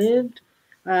they lived.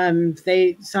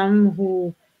 Some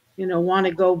who want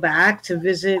to go back to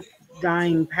visit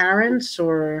dying parents,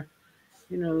 or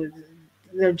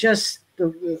they're just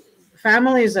the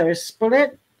families are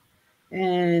split,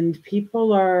 and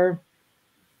people are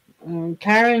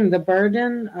carrying the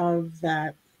burden of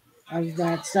that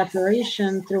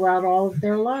separation throughout all of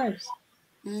their lives.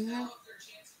 Mm-hmm.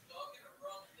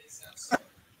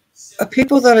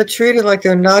 People that are treated like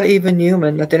they're not even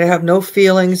human, that they have no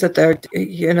feelings, that they're,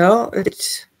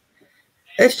 it's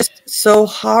just so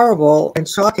horrible and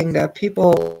shocking that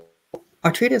people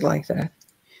are treated like that.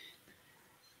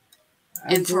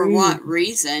 And for what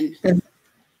reason?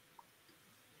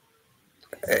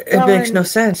 It makes no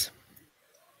sense.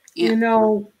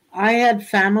 Yeah. I had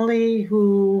family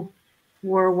who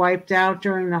were wiped out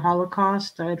during the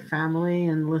Holocaust. I had family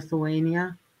in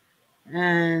Lithuania.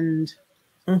 And,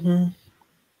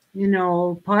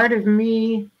 part of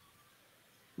me,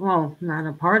 well, not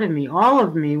a part of me, all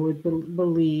of me would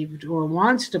believed or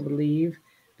wants to believe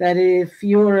that if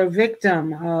you're a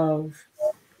victim of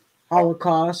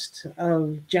Holocaust,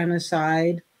 of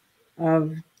genocide,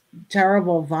 of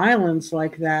terrible violence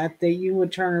like that you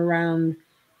would turn around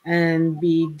and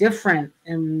be different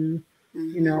and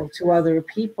to other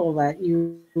people that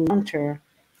you encounter.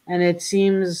 And it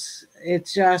seems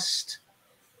it's just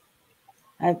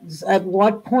at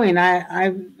what point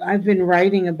I've been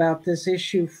writing about this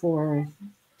issue for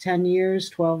 10 years,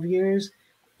 12 years,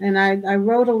 and I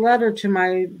wrote a letter to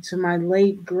my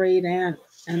late great aunt,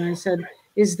 and I said,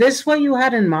 is this what you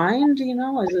had in mind,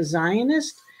 as a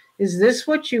Zionist? Is this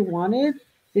what you wanted?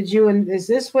 Is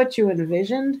this what you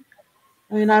envisioned?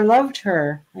 I mean, I loved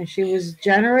her, and she was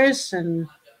generous and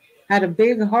had a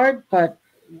big heart, but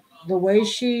the way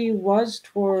she was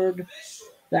toward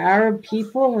the Arab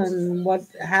people and what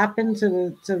happened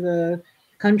to the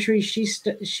country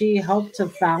she helped to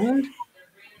found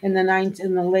in the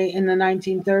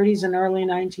 1930s and early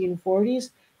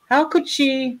 1940s, how could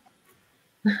she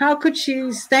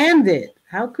stand it?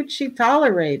 How could she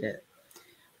tolerate it?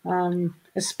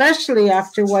 Especially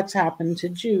after what's happened to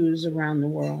Jews around the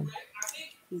world.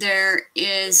 There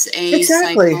is a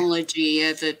psychology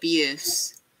of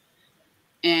abuse,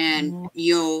 and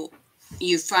you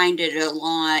find it a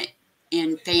lot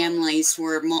in families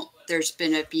where there's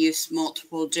been abuse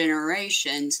multiple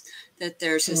generations, that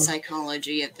there's a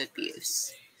psychology of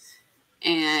abuse.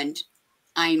 And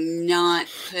I'm not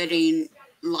putting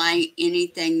light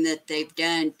anything that they've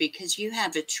done, because you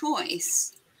have a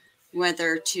choice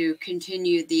whether to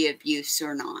continue the abuse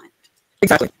or not.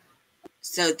 Exactly.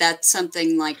 So that's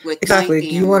something like with my family.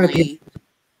 You want to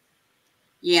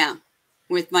yeah.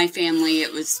 With my family,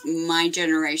 it was my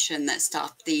generation that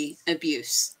stopped the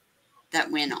abuse that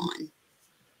went on.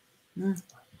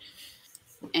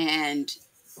 And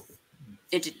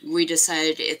we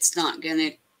decided it's not going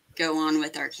to go on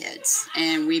with our kids.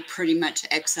 And we pretty much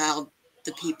exiled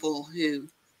the people who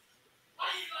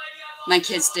my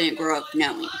kids didn't grow up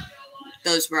knowing,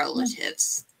 those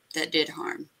relatives that did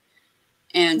harm.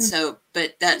 And so,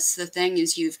 but that's the thing,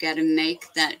 is you've got to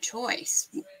make that choice.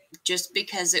 just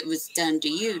because it was done to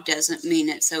you doesn't mean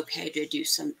it's okay to do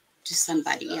to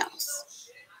somebody else.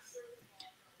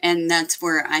 And that's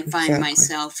where I find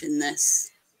myself in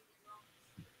this.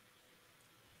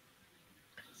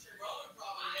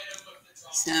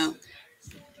 So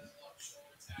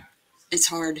it's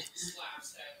hard.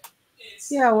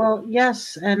 Yeah, well,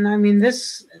 yes, and I mean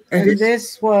this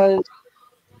was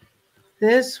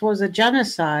a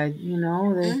genocide, you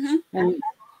know,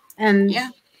 and yeah.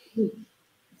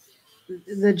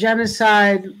 The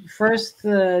genocide, first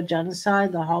the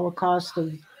genocide, the Holocaust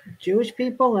of Jewish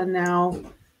people, and now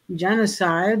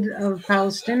genocide of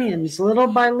Palestinians, little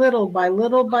by little, by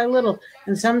little by little,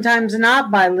 and sometimes not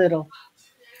by little.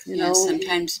 You know,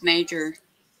 sometimes major.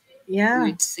 Yeah,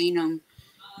 we've seen them,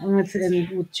 and with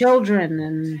children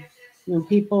and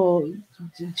people,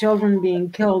 children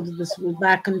being killed. This was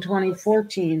back in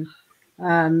 2014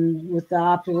 with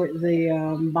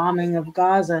the bombing of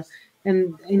Gaza,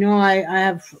 and I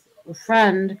have a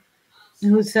friend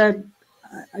who said,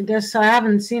 I guess I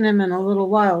haven't seen him in a little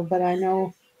while, but I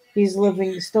know he's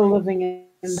still living in.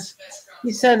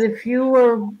 He said, if you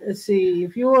were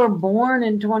born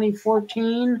in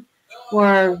 2014,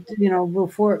 or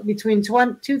between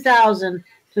 2000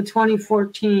 to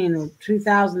 2014, or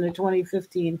 2000 to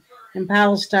 2015 in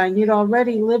Palestine, you'd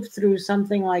already lived through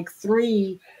something like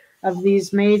 3 of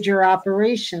these major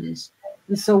operations.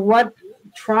 And so, what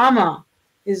trauma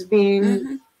is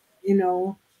being,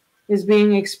 is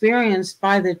being experienced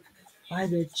by the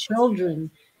children?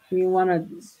 You want to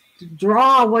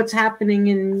draw what's happening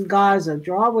in Gaza,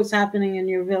 draw what's happening in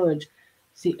your village.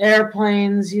 See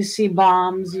airplanes, you see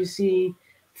bombs, you see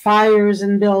fires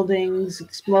in buildings,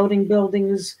 exploding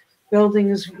buildings,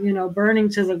 burning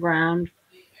to the ground.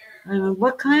 I mean,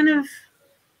 what kind of,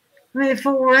 if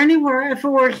it were anywhere, if it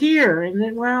were here, and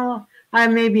then, well,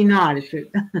 maybe not. If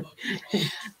it,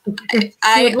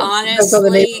 I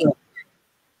honestly,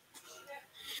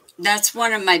 that's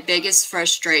one of my biggest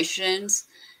frustrations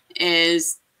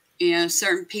is,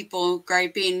 certain people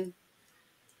griping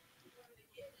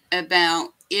about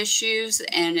issues,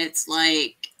 and it's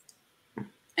like,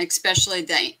 especially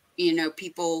the,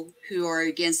 people who are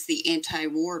against the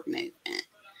anti-war movement.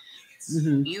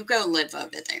 Mm-hmm. You go live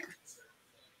over there.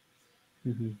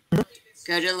 Mm-hmm.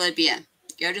 Go to Libya.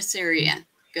 Go to Syria.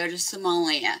 Go to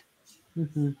Somalia.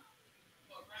 Mm-hmm.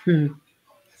 Mm-hmm.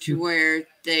 To where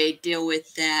they deal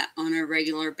with that on a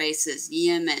regular basis.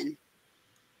 Yemen.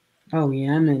 Oh,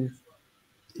 Yemen.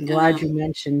 I'm glad you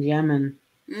mentioned Yemen.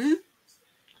 Mm-hmm.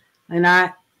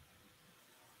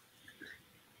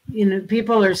 And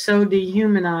people are so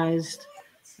dehumanized.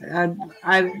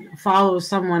 I follow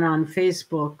someone on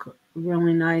Facebook, a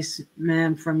really nice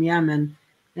man from Yemen,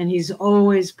 and he's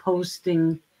always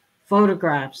posting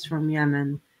photographs from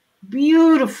Yemen.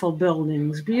 Beautiful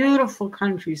buildings, beautiful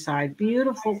countryside,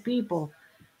 beautiful people.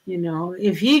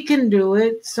 If he can do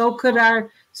it, so could our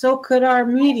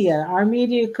media. Our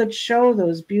media could show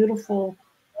the beautiful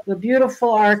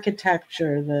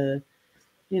architecture, the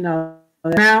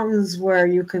mountains where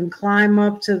you can climb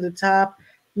up to the top.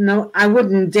 No, I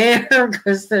wouldn't dare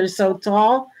because they're so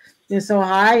tall, they're so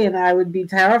high, and I would be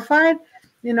terrified.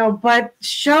 But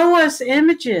show us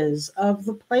images of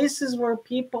the places where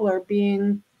people's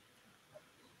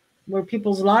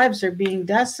lives are being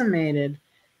decimated.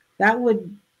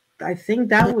 I think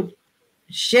that would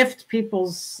shift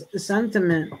people's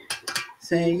sentiment.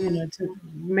 Say, to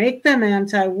make them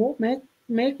anti-war,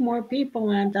 make more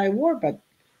people anti-war, but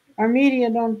our media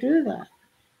don't do that.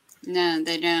 No,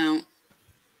 they don't.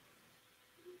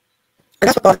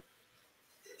 That's what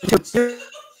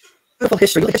beautiful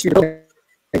history of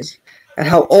buildings and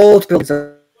how old buildings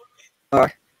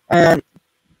are, and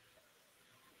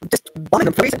just buying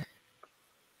them for a reason.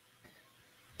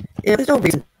 There's no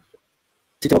reason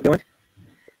to do what we're doing.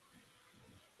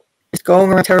 It's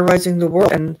going around terrorizing the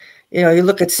world, and you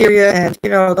look at Syria and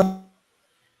the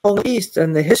whole East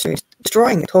and the history is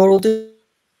destroying, total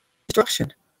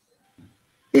destruction.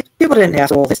 People didn't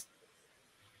ask all this.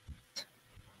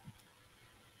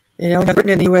 Britain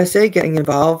and the USA getting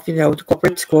involved,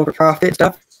 corporate profit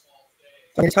stuff.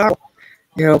 It's horrible.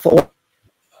 For oil,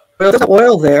 there's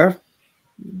oil there.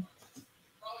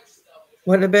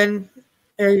 Wouldn't have been.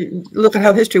 Look at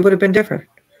how history would have been different.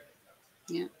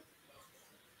 Yeah.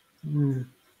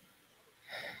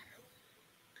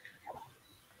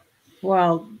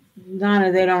 Well,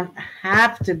 Donna, they don't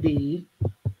have to be,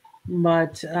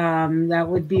 but that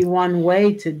would be one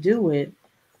way to do it.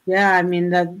 Yeah, I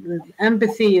mean, that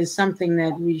empathy is something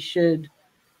that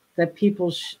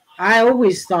people. I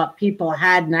always thought people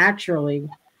had naturally.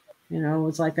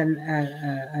 It's like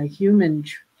a human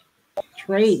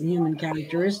trait, human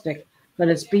characteristic. but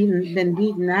it's been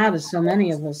beaten out of so many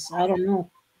of us. I don't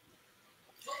know.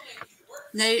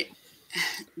 They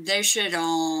should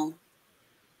all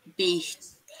be,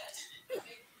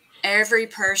 every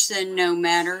person, no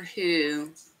matter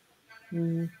who,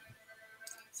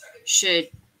 should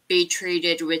be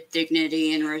treated with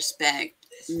dignity and respect,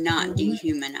 not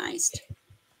dehumanized.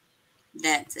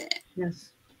 That's it.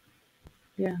 Yes.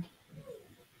 Yeah.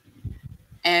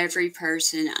 Every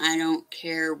person, I don't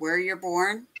care where you're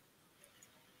born.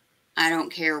 I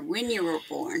don't care when you were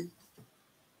born.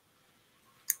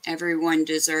 Everyone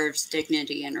deserves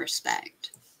dignity and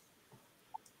respect.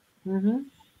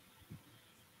 And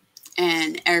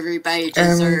everybody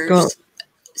deserves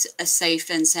a safe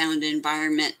and sound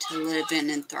environment to live in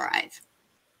and thrive.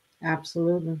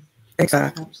 Absolutely.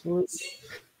 Exactly. Absolutely.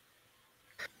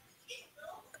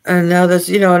 And now there's,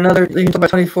 another, about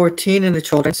 2014 in the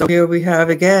children. So here we have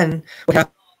again what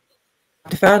happened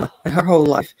to Fatima and her whole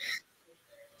life.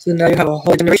 So now you have a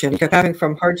whole generation. You kept having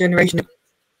from her generation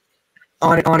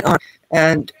on and on and on.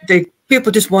 And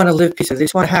people just want to live peacefully. They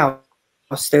just want a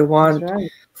house. They want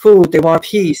food. They want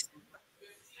peace,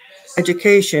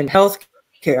 education, health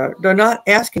care. They're not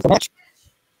asking for much.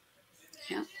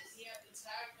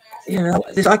 Yeah.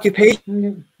 This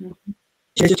occupation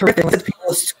is terrific.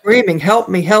 People screaming, help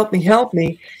me, help me, help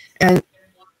me. And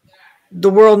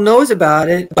the world knows about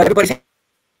it, but everybody's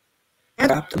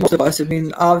hand up. Most of us,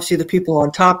 obviously the people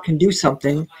on top can do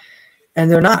something, and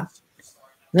they're not.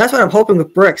 And that's what I'm hoping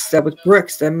with BRICS, that with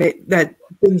BRICS, that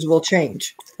things will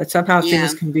change, that somehow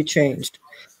things can be changed.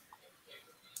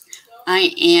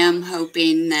 I am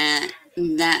hoping that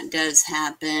does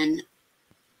happen.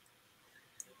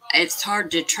 It's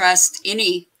hard to trust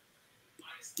any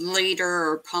leader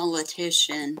or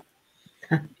politician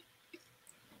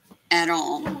at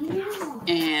all.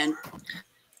 And,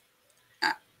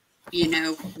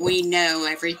 we know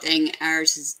everything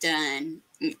ours is done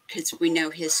because we know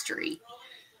history.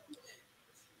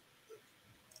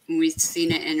 We've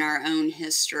seen it in our own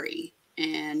history.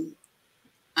 And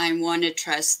I want to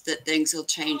trust that things will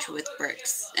change with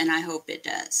BRICS, and I hope it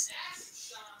does.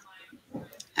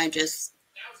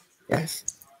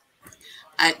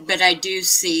 But I do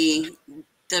see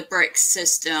the BRICS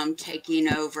system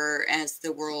taking over as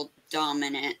the world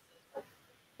dominant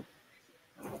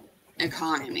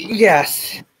economy.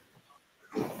 Yes,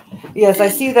 I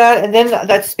see that. And then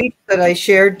that speech that I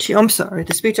shared to you,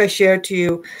 the speech I shared to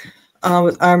you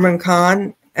with Imran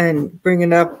Khan and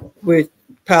bringing up with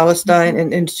Palestine,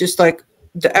 and it's just like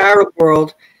the Arab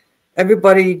world,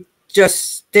 everybody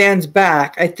just stands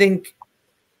back. I think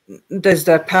there's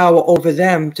that power over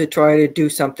them to try to do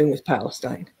something with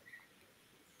Palestine.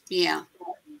 Yeah.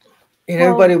 And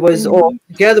everybody was all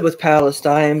together with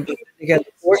Palestine, but together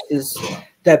the forces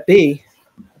that be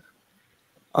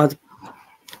are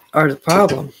the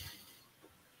problem.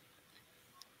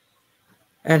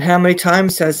 And how many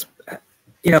times has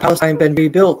Palestine been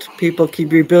rebuilt? People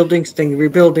keep rebuilding things,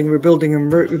 rebuilding,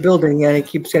 and it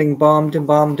keeps getting bombed and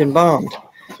bombed and bombed.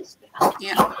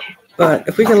 Yeah. But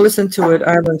if we can listen to what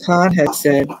Imran Khan had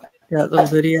said, that little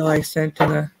video I sent in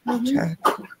the chat.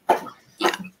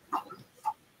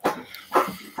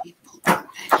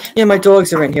 Yeah, my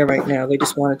dogs are in here right now. They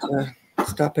just wanted to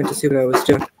stop in to see what I was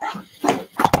doing.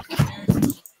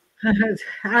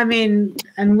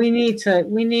 And we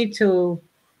need to,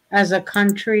 as a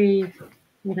country,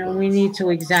 we need to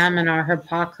examine our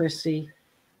hypocrisy.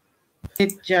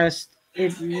 It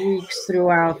reeks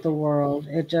throughout the world.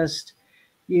 It just,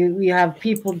 you have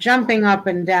people jumping up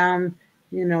and down,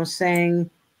 saying,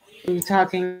 you're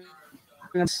talking,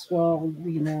 well,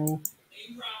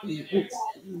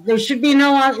 there should be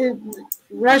no,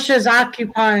 Russia's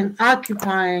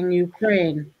occupying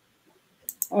Ukraine.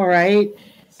 All right.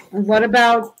 What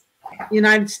about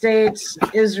United States,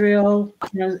 Israel,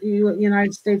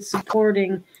 United States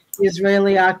supporting the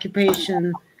Israeli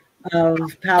occupation of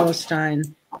Palestine?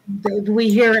 Do we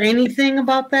hear anything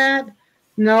about that?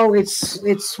 No, it's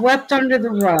swept under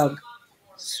the rug.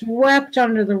 Swept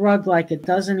under the rug like it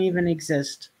doesn't even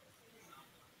exist.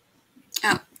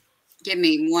 Oh, give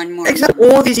me one more. Exactly.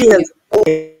 All these years,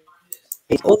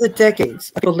 all the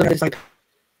decades, people live this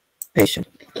occupation.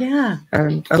 Yeah.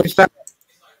 And I respect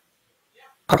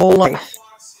our whole life.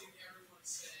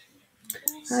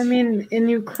 In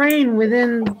Ukraine,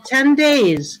 within 10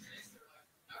 days,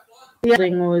 the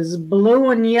building was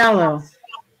blue and yellow.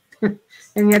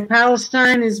 And yet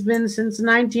Palestine has been since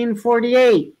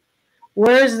 1948.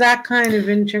 Where's that kind of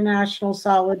international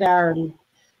solidarity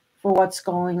for what's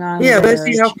going on? Yeah, there?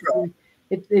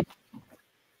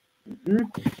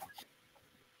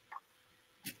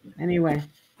 Anyway.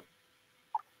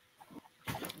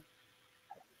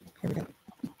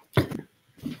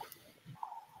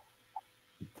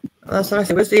 That's what I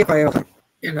say. Where's the priority?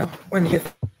 You know, when you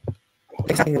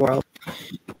things happening in the world.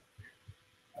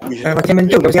 And what can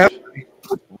do?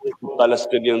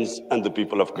 Palestinians and the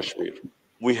people of Kashmir.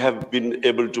 We have been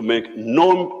able to make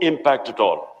no impact at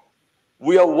all.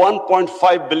 We are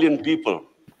 1.5 billion people,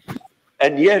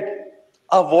 and yet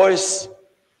our voice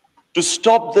to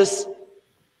stop this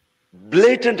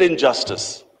blatant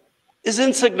injustice is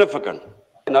insignificant.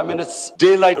 And I mean, it's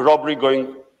daylight robbery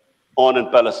going on in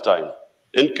Palestine.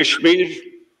 In Kashmir,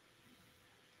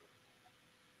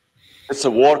 it's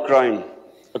a war crime,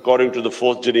 according to the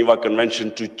Fourth Geneva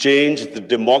Convention, to change the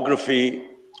demography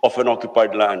of an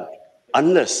occupied land.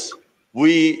 Unless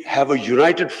we have a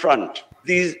united front,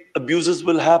 these abuses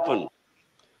will happen.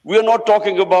 We are not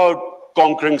talking about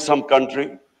conquering some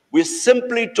country. We're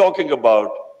simply talking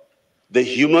about the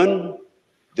human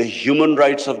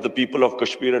rights of the people of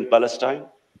Kashmir and Palestine,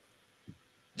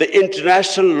 the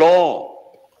international law,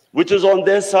 which is on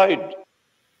their side.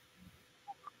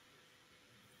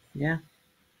 Yeah.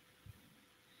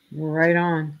 Right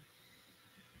on.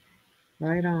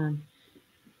 Right on.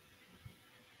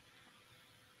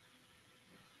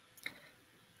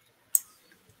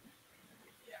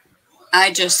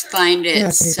 I just find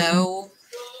it so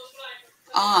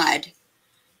odd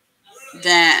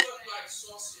that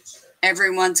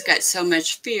everyone's got so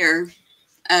much fear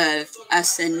of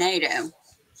us in NATO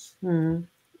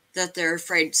that they're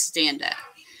afraid to stand up.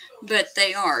 But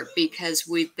they are, because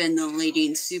we've been the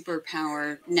leading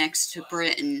superpower next to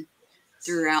Britain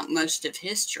throughout most of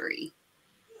history.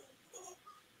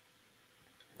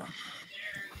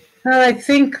 Well, I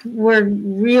think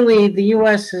the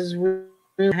U.S. is really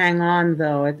hang on,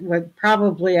 though. We're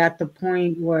probably at the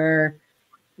point where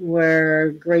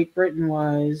Great Britain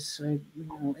was, or,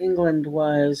 England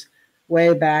was,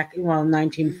 way back,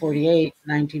 1948,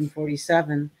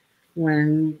 1947,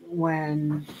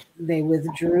 when they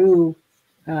withdrew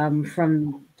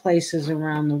from places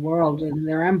around the world and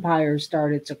their empires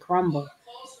started to crumble.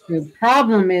 The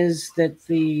problem is that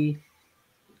the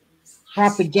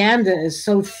propaganda is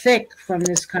so thick from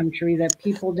this country that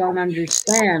people don't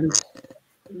understand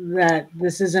that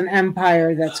this is an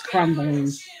empire that's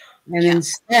crumbling, and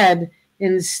instead,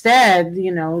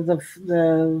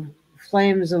 the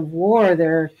flames of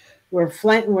war,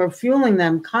 we're fueling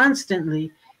them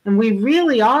constantly, and we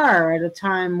really are at a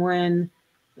time when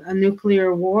a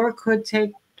nuclear war could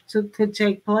take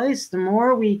place. The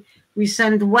more we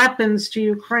send weapons to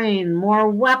Ukraine, more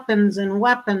weapons and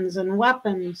weapons and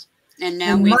weapons. And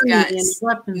now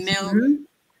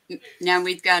now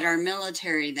we've got our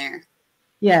military there.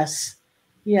 Yes,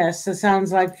 it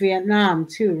sounds like Vietnam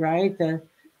too, right?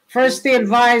 First the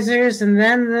advisors, and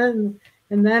then.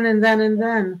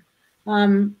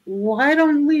 Why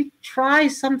don't we try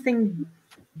something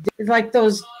like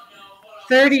those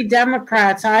 30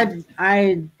 Democrats?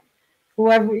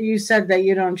 Whoever you said that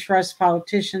you don't trust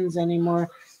politicians anymore.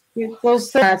 Those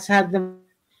Democrats had the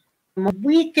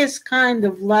weakest kind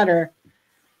of letter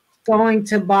going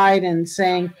to Biden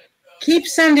saying, keep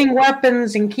sending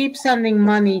weapons and keep sending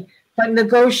money, but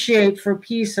negotiate for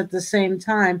peace at the same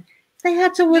time. They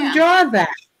had to withdraw that.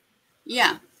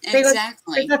 Yeah,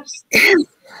 exactly.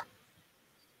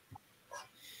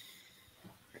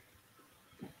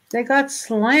 They got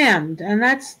slammed, and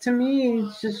that's, to me,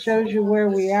 just shows you where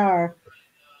we are.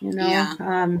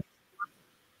 Yeah.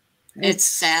 It's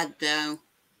sad, though.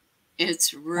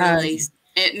 It's really,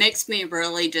 it makes me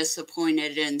really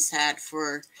disappointed and sad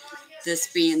for this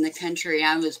being the country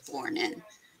I was born in,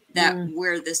 that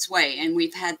we're this way, and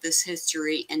we've had this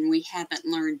history, and we haven't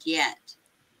learned yet.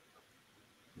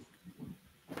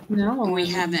 No. We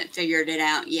haven't figured it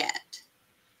out yet.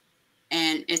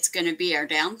 And it's going to be our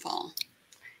downfall.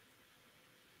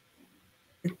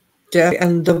 Yeah,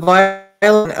 and the violence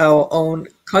in our own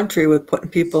country with putting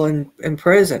people in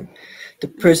prison, the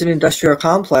prison industrial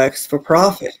complex for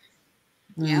profit.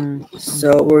 Yeah.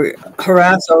 So we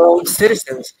harass our own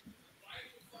citizens.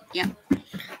 Yeah.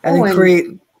 And then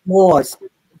create laws.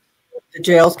 The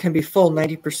jails can be full,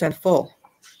 90% full.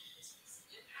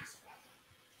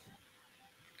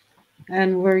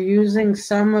 And we're using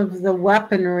some of the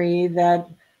weaponry that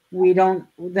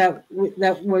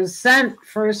was sent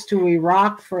first to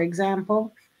Iraq, for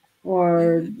example,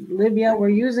 or Libya. We're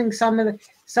using some of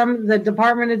the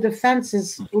Department of Defense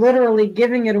is literally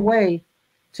giving it away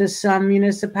to some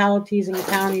municipalities and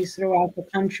counties throughout the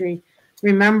country.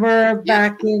 Remember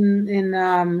back in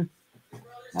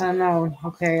I don't know.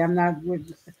 Okay, I'm not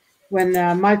when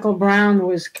Michael Brown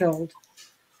was killed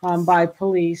by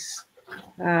police.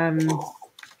 And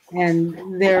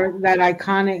that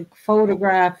iconic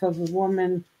photograph of a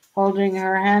woman holding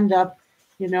her hand up,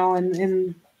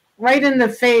 and right in the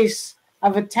face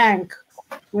of a tank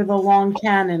with a long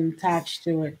cannon attached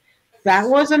to it. That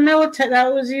was a military.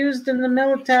 That was used in the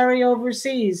military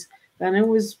overseas. Then it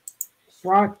was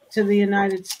brought to the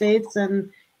United States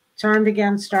and turned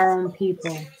against our own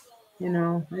people. You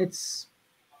know, it's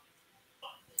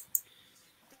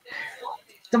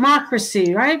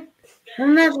democracy, right?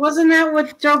 Wasn't that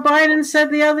what Joe Biden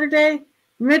said the other day?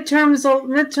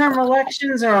 Midterm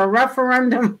elections are a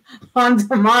referendum on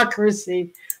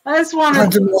democracy. I just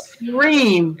want to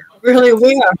scream. Really,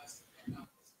 we are.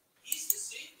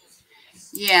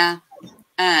 Yeah.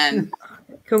 Can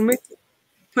we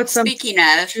put some Speaking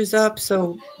of, pictures up?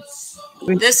 So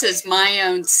this is my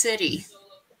own city.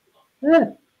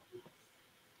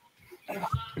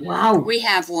 Wow. We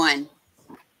have one.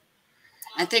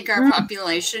 I think our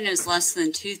population is less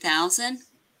than 2,000.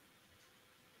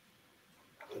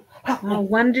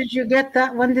 When did you get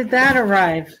that? When did that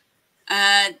arrive?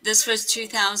 This was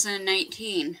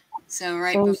 2019, so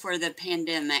right before the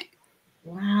pandemic.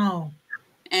 Wow.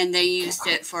 And they used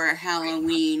it for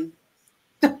Halloween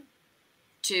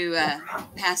to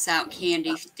pass out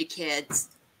candy to kids.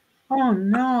 Oh,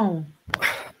 no.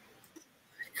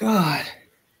 God.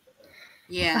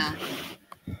 Yeah.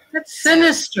 That's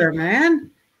sinister,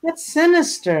 man. That's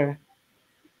sinister.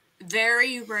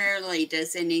 Very rarely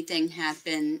does anything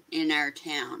happen in our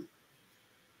town.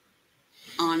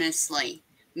 Honestly.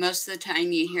 Most of the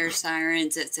time you hear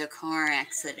sirens, it's a car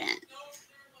accident.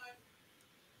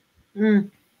 Mm.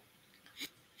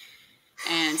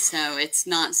 And so it's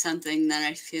not something that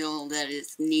I feel that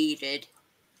is needed.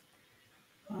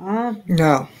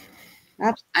 No.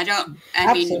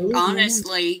 I mean,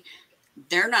 honestly,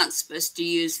 they're not supposed to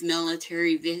use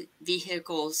military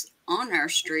vehicles on our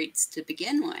streets to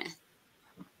begin with.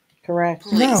 Correct.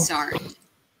 Police aren't.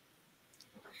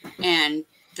 And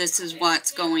this is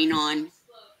what's going on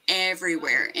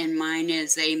everywhere. And mine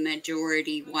is a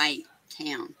majority white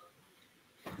town.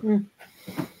 Mm.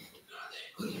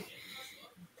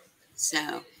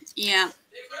 So, yeah.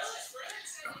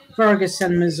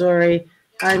 Ferguson, Missouri.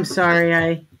 I'm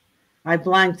sorry, I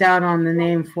blanked out on the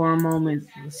name for a moment,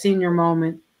 senior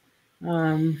moment.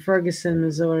 Ferguson,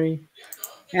 Missouri.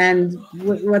 And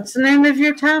what's the name of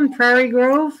your town? Prairie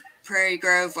Grove? Prairie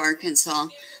Grove, Arkansas.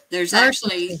 There's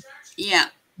actually,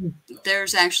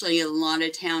 there's actually a lot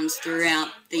of towns throughout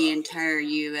the entire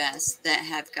U.S. that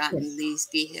have gotten these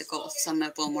vehicles. Some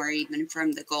of them were even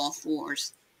from the Gulf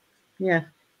Wars. Yeah.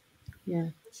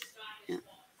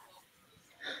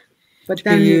 But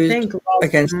then you think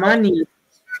about money.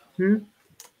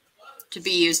 To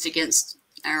be used against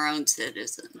our own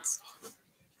citizens.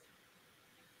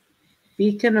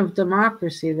 Beacon of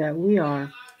democracy that we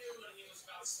are.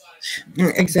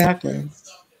 Exactly.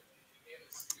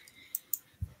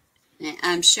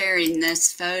 I'm sharing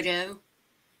this photo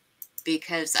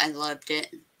because I loved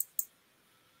it.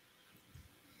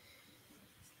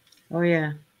 Oh,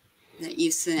 yeah. That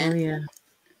you sent. Oh, yeah.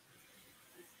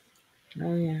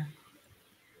 Oh, yeah.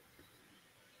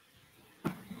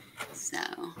 So.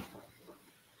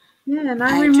 Yeah, and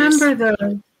I remember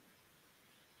the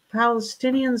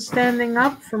Palestinians standing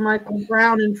up for Michael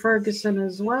Brown and Ferguson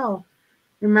as well.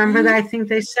 Remember that? I think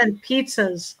they sent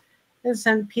pizzas. They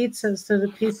sent pizzas to the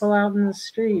people out in the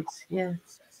streets. Yeah.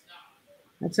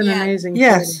 That's an amazing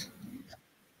Yes.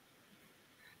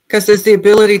 Because there's the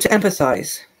ability to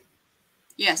empathize.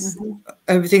 Yes.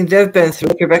 Everything they've been through,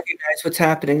 they can recognize what's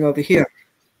happening over here.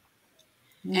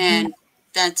 And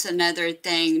that's another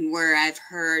thing where I've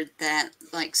heard that,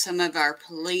 like, some of our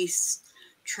police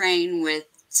train with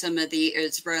some of the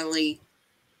Israeli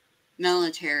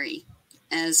military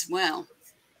as well.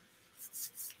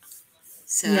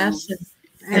 So, yes,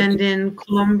 and in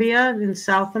Colombia, in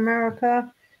South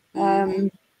America,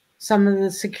 some of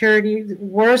the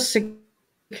worst security,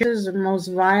 the most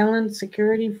violent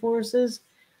security forces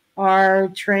are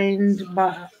trained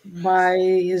by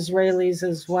Israelis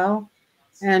as well.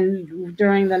 And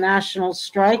during the national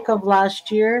strike of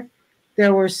last year,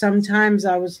 there were some times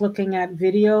I was looking at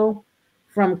video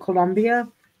from Colombia,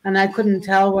 and I couldn't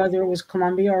tell whether it was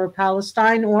Colombia or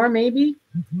Palestine, or maybe,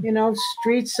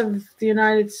 streets of the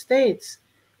United States.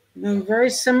 Very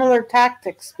similar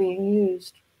tactics being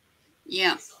used.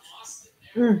 Yeah.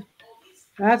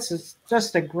 That's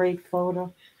just a great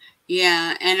photo.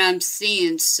 Yeah, and I'm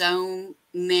seeing so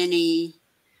many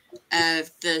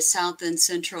of the South and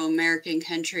Central American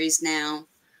countries now.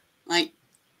 Like,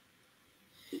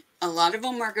 a lot of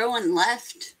them are going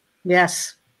left.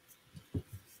 Yes.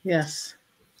 Yes.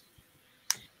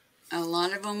 A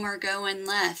lot of them are going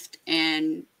left,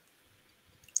 and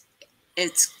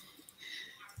it's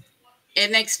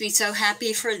it makes me so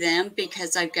happy for them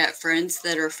because I've got friends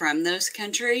that are from those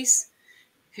countries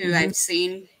who I've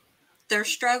seen their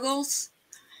struggles,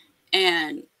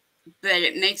 but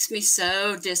it makes me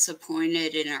so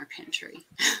disappointed in our country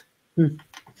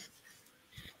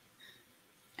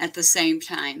at the same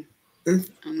time.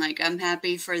 I'm like, I'm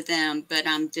happy for them, but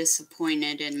I'm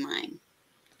disappointed in mine.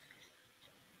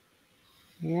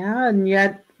 Yeah, and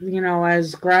yet, you know,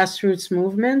 as grassroots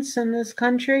movements in this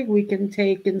country, we can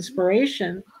take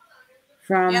inspiration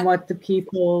from what the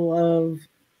people of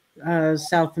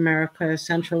South America,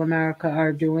 Central America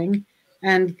are doing,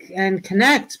 and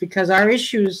connect, because our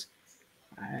issues,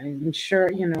 I'm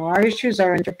sure, you know, our issues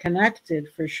are interconnected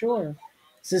for sure.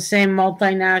 It's the same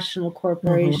multinational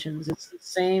corporations. It's the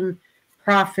same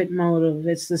profit motive.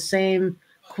 It's the same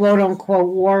quote unquote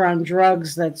war on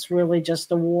drugs that's really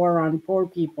just a war on poor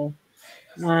people.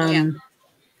 You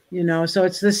know, so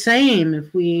it's the same.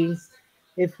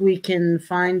 If we can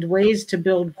find ways to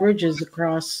build bridges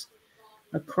across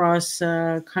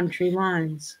country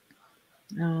lines,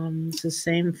 it's the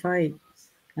same fight.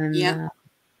 And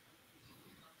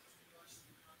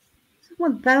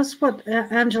well, that's what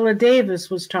Angela Davis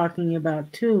was talking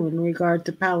about too, in regard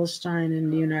to Palestine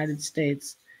and the United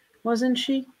States, wasn't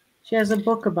she? She has a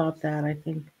book about that, I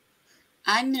think.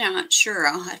 I'm not sure.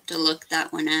 I'll have to look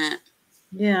that one up.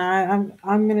 Yeah,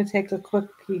 I'm going to take a quick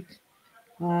peek.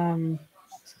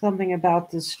 Something about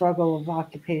the struggle of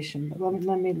occupation, but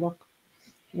let me look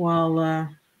while.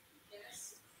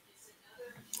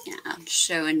 Yeah, I'll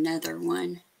show another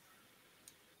one.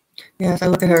 Yes, I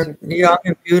look at her young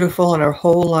and beautiful and her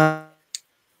whole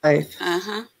life.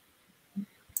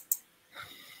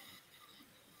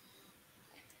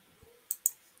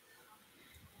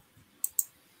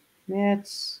 Yeah,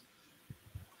 it's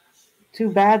too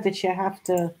bad that you have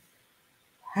to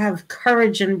have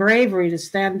courage and bravery to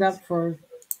stand up for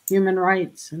human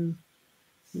rights, and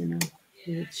you know,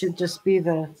 it should just be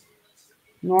the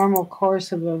normal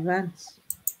course of events.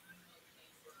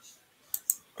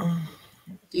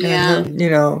 Yeah, you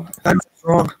know, I'm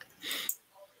wrong.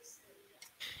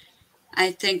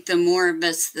 I think the more of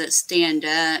us that stand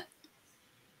up,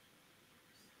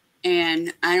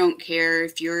 and I don't care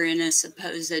if you're in a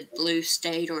supposed blue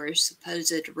state or a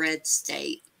supposed red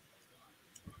state,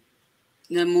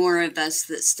 the more of us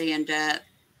that stand up,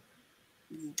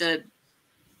 the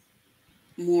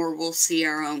more we'll see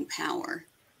our own power.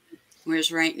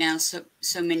 Whereas right now,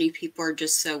 so many people are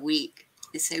just so weak.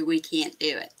 They say we can't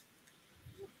do it.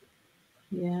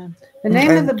 Yeah. The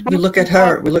name of the book. We look at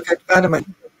her. We look at Fatima.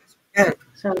 Yeah.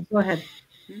 Sorry, go ahead.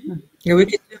 Yeah, we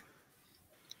can.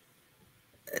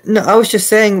 No, I was just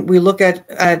saying we look at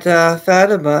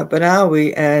Fatima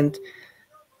Bernawi, and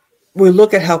we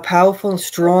look at how powerful and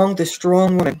strong the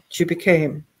strong woman she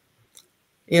became.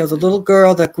 You know, the little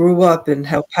girl that grew up and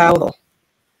how powerful.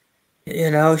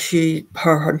 You know,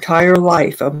 her entire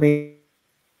life. I mean,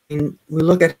 we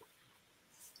look at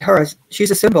her as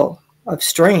she's a symbol of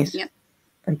strength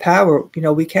and power. You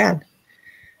know, we can.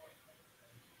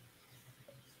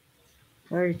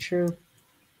 Very true.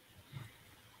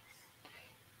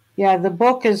 Yeah, the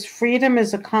book is Freedom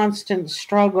is a Constant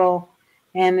Struggle,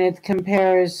 and it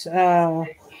compares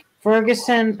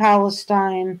Ferguson,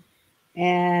 Palestine,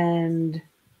 and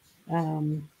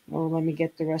let me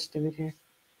get the rest of it here.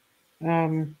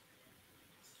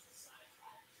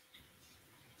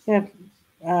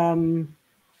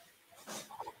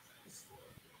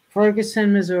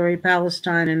 Ferguson, Missouri,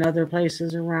 Palestine, and other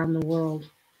places around the world,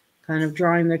 kind of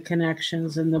drawing the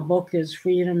connections. And the book is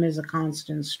Freedom is a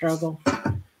Constant Struggle.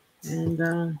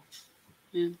 And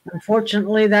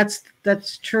unfortunately, that's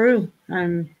true.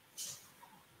 And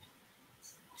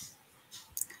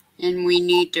we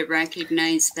need to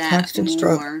recognize that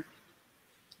more,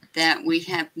 that we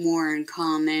have more in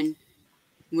common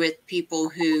with people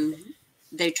who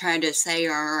they try to say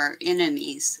are our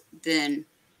enemies than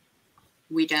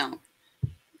we don't.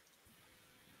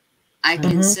 I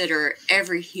consider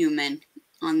every human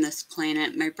on this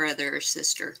planet my brother or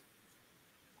sister.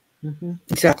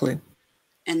 Exactly.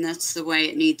 And that's the way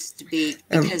it needs to be,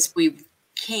 because we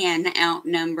can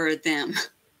outnumber them.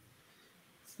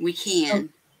 We can.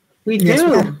 We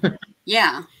do.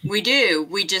 Yeah, we do.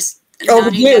 We just,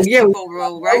 not enough people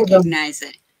will recognize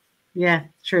it. Yeah,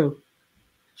 true.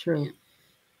 True. Yeah.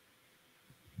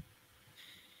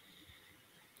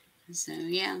 So,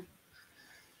 yeah.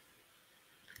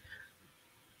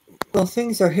 Well,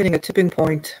 things are hitting a tipping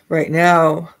point right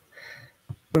now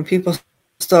when people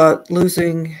start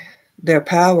losing their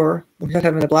power. We start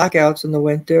having the blackouts in the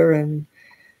winter and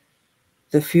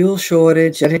the fuel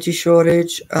shortage, energy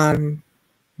shortage,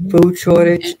 food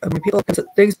shortage. I mean, people,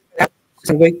 things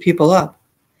to wake people up.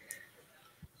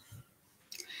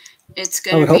 It's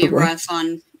going to be rough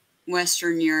on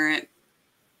Western Europe.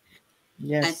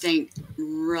 Yes. I think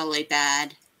really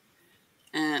bad.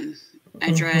 I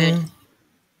dread.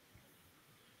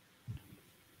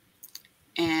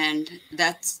 And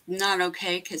that's not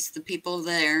okay because the people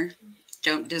there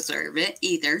don't deserve it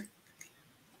either.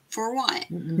 For what?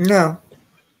 No.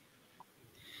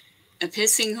 A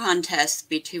pissing contest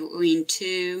between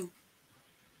two.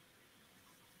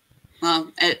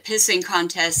 Well, a pissing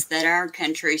contest that our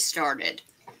country started.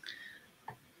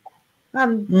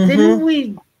 Didn't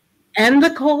we end the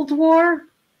Cold War?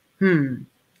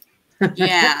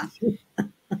 Yeah.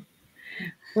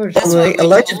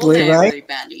 Allegedly, right?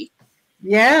 Everybody.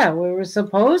 Yeah, we were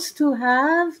supposed to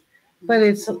have, but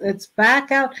it's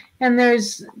back out. And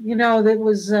there's, there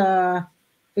was the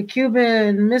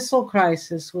Cuban Missile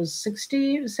Crisis was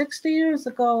 60 years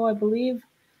ago, I believe.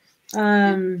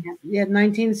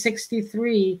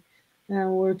 1963.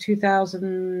 We're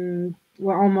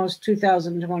almost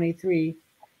 2023.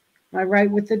 Am I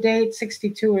right with the date?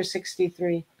 62 or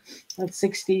 63? That's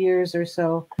 60 years or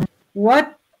so.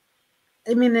 In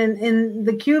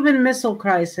the Cuban Missile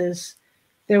Crisis,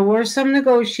 there were some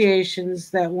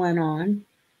negotiations that went on,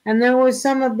 and there was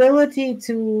some ability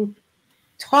to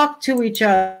talk to each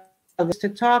other,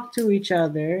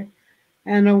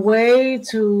 and a way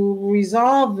to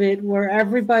resolve it where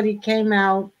everybody came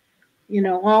out,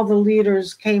 all the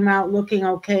leaders came out looking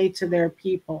okay to their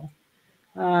people.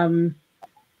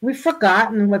 We've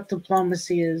forgotten what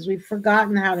diplomacy is. We've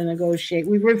forgotten how to negotiate.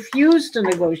 We refuse to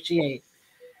negotiate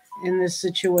in this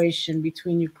situation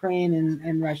between Ukraine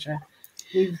and Russia.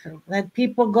 We've had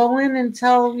people go in and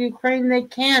tell Ukraine they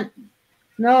can't.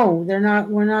 No, they're not.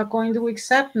 We're not going to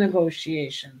accept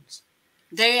negotiations.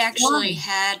 They actually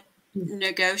had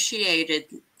negotiated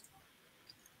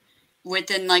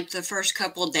within the first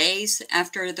couple of days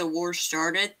after the war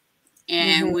started,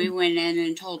 and we went in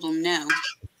and told them no.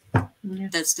 Yeah.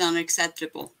 That's not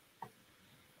acceptable.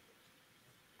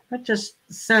 That just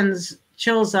sends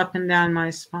chills up and down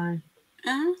my spine.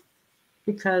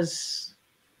 Because,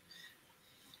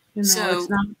 it's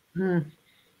not.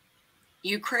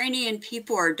 Ukrainian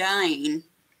people are dying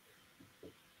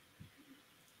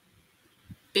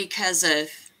because of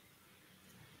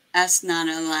us not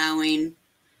allowing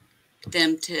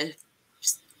them to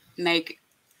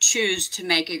choose to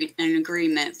make an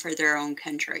agreement for their own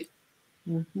country.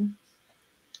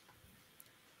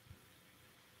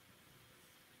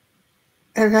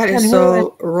 And that is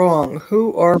so wrong.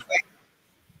 Who are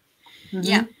we?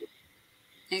 Yeah,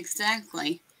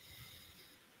 exactly.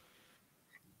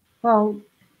 Well,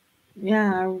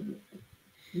 yeah,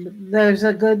 there's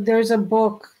a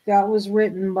book that was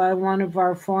written by one of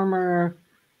the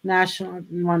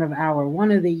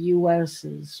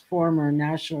U.S.'s former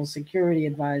national security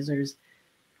advisors.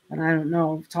 And I don't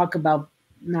know, talk about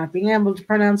not being able to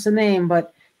pronounce the name,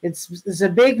 but it's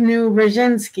Zbigniew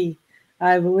Brzezinski,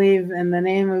 I believe, and the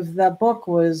name of the book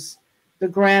was The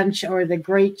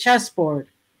Great Chessboard.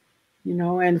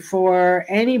 And for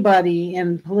anybody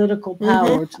in political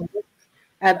power to look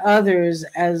at others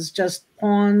as just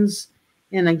pawns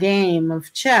in a game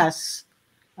of chess,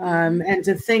 and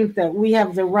to think that we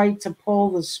have the right to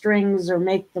pull the strings or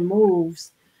make the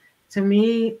moves, to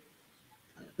me,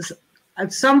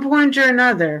 at some point or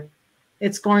another,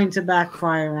 it's going to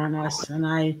backfire on us. And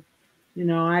I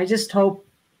just hope,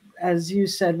 as you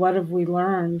said, what have we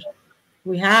learned?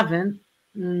 We haven't.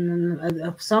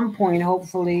 At some point,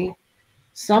 hopefully,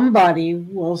 somebody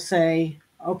will say,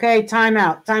 okay, time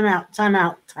out. We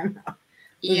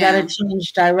got to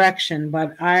change direction.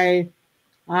 But I'm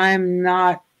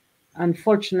not,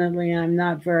 unfortunately, I'm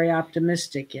not very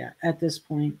optimistic yet at this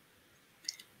point.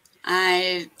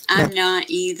 I'm not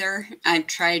either. I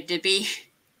tried to be.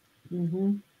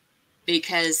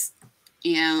 Because,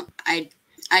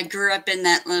 I grew up in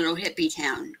that little hippie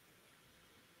town.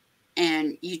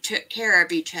 And you took care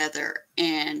of each other.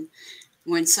 And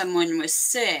when someone was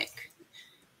sick,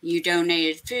 you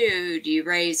donated food, you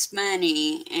raised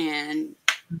money, and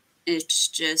it's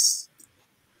just,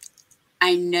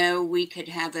 I know we could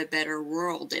have a better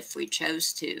world if we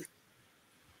chose to.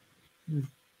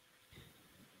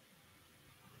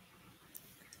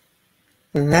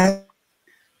 And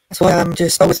that's why I'm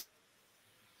just always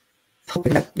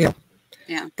hoping that,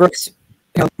 BRICS,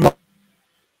 more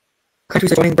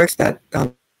countries are joining BRICS, that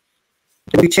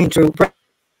we change through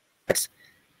BRICS.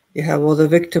 You have all the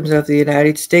victims of the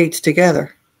United States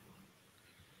together.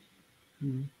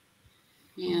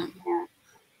 Yeah.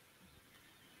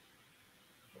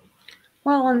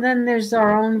 Well, and then there's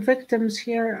our own victims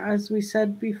here, as we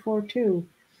said before, too.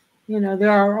 You know,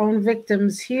 there are our own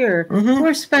victims here.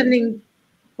 We're spending,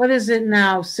 what is it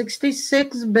now,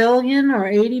 66 billion or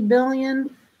 80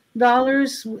 billion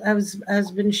dollars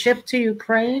has been shipped to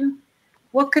Ukraine.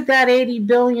 What could that 80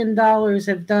 billion dollars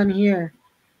have done here?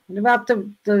 What about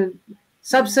the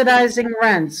subsidizing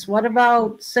rents? What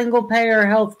about single payer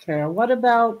health care? What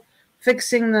about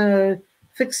fixing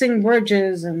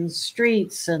bridges and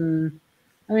streets? And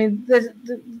I mean,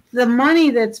 the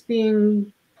money that's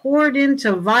being poured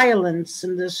into violence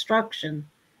and destruction.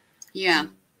 Yeah.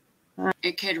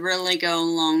 It could really go a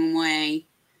long way.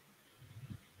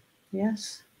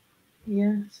 Yes.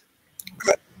 Yes.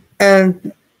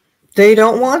 And they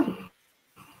don't want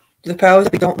the powers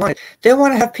that don't want it. They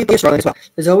want to have people struggling as well.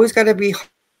 There's always got to be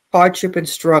hardship and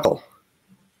struggle.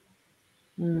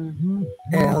 You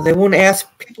know, they won't ask,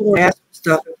 people won't ask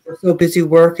stuff if they're so busy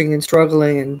working and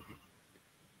struggling. And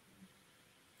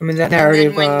I mean, that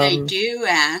narrative. And then when they do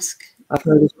ask, I've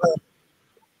heard as well.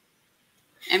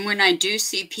 And when I do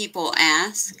see people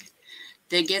ask,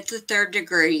 they get the third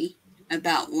degree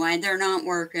about why they're not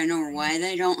working or why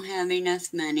they don't have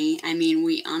enough money. I mean,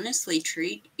 we honestly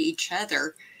treat each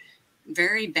other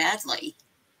very badly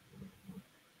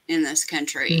in this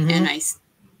country. And I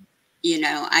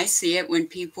see it when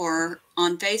people are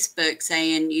on Facebook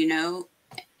saying, you know,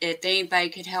 if anybody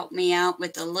could help me out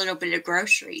with a little bit of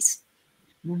groceries.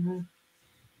 Well,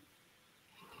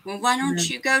 why don't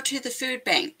you go to the food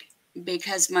bank?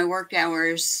 Because my work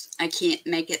hours, I can't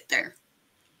make it there.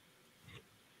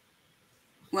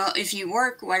 Well, if you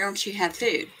work, why don't you have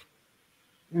food?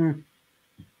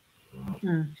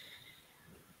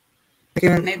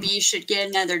 Maybe you should get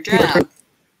another job.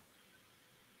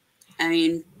 I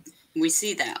mean, we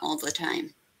see that all the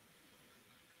time.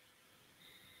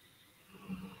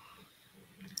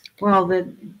 Well,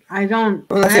 I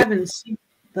haven't seen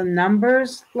the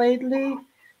numbers lately,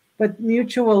 but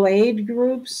mutual aid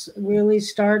groups really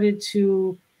started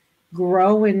to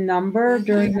grow in number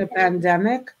during the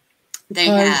pandemic. They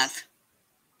have.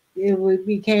 It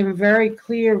became very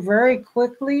clear very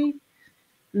quickly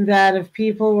that if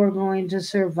people were going to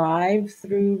survive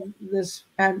through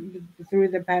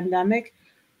the pandemic,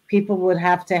 people would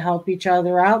have to help each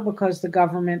other out because the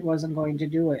government wasn't going to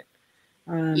do it.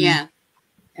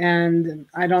 And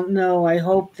I don't know. I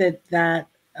hope that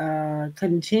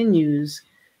continues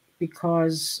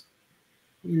because,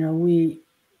 you know,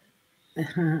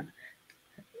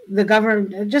 the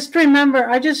government, I just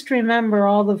remember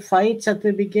all the fights at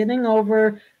the beginning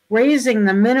over raising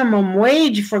the minimum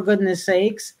wage, for goodness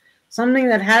sakes, something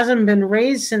that hasn't been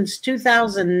raised since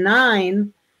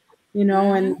 2009, you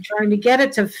know, and trying to get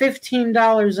it to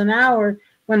 $15 an hour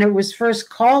when it was first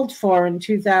called for in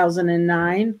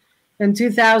 2009. In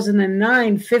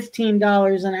 2009,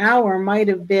 $15 an hour might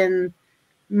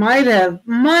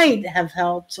have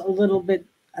helped a little bit,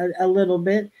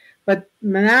 but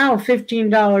now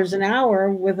 $15 an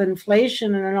hour with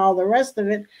inflation and all the rest of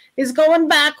it is going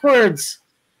backwards,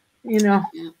 you know.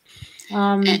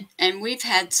 And we've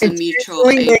had some mutual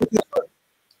aid.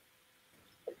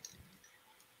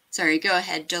 Sorry, go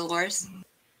ahead, Dolores.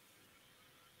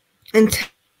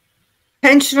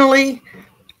 Intentionally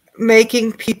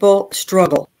making people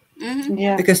struggle.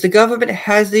 Because the government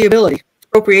has the ability to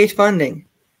appropriate funding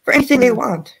for anything they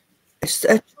want. It's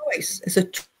a choice. It's a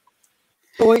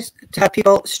choice to have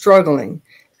people struggling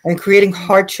and creating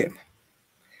hardship,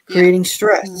 creating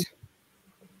stress.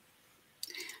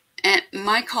 And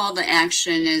my call to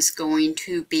action is going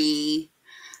to be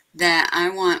that I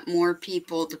want more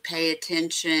people to pay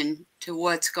attention to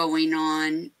what's going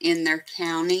on in their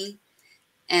county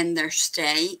and their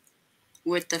state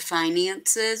with the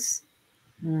finances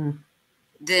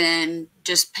than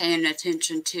just paying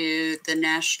attention to the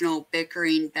national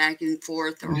bickering back and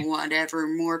forth or whatever.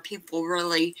 More people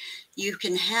really, you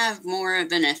can have more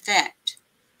of an effect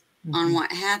on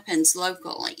what happens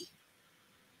locally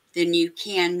than you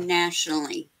can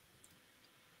nationally.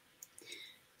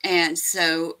 And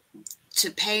so to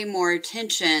pay more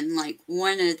attention, like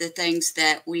one of the things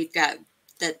that we've got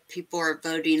that people are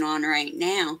voting on right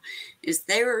now is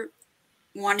they're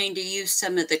wanting to use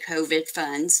some of the COVID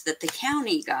funds that the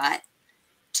county got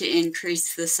to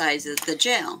increase the size of the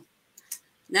jail.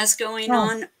 That's going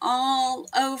on all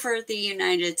over the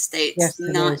United States,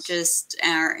 not just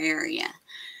our area.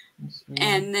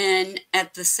 And then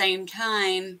at the same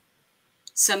time,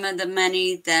 some of the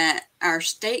money that our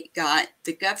state got,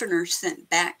 the governor sent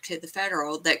back to the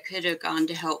federal that could have gone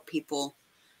to help people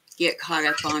get caught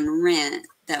up on rent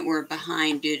that were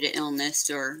behind due to illness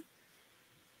or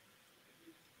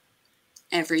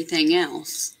everything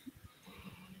else.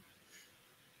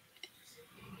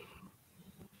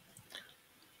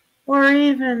 or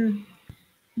even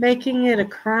making it a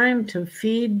crime to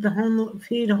feed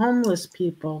homeless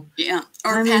people. Yeah,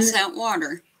 or pass out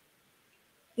water.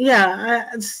 Yeah,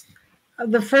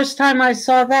 the first time I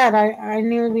saw that, I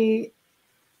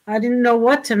didn't know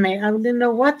what to make. I didn't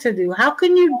know what to do. How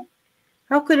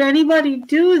could anybody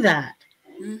do that?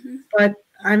 Mm-hmm. But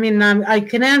I mean, I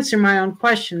can answer my own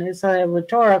question. It's a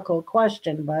rhetorical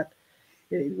question, but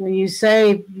when you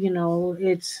say,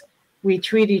 we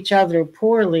treat each other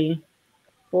poorly,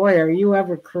 boy, are you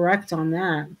ever correct on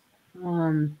that?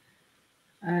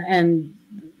 And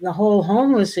the whole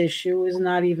homeless issue is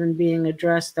not even being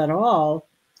addressed at all.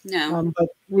 No. But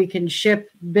we can ship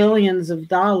billions of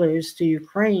dollars to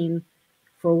Ukraine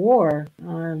for war.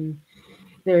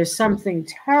 There's something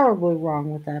terribly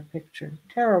wrong with that picture.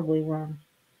 Terribly wrong.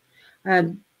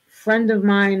 A friend of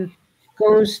mine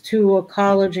goes to a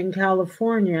college in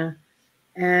California,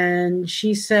 and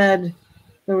she said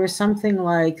there were something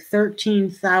like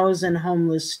 13,000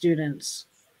 homeless students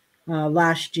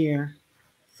last year.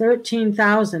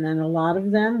 13,000, and a lot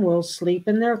of them will sleep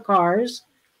in their cars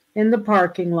in the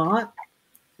parking lot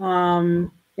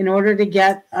in order to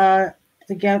get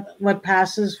what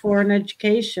passes for an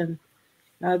education.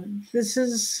 This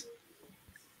is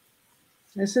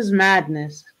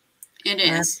madness. It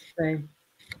is.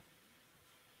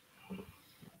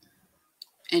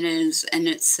 It is, and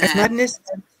it's sad. It's madness.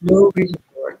 No reason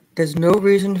for it. There's no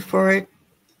reason for it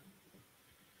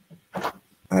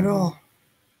at all.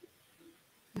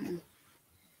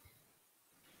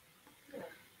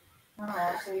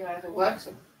 Oh, so you have to work.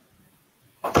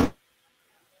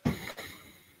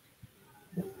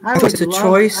 It's a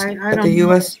choice that the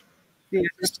U.S. Yeah.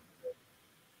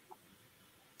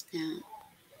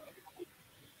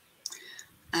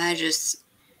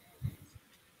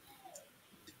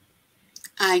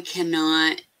 I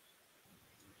cannot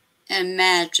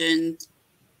imagine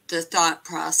the thought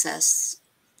process.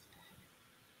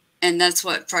 And that's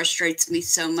what frustrates me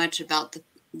so much about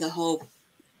the whole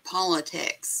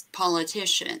politicians.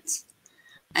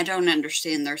 I don't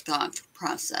understand their thought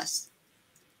process.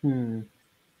 You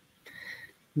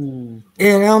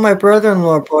know, my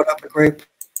brother-in-law brought up a great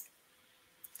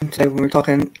point today when we were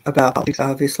talking about politics,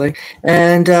 obviously.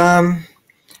 And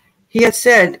he had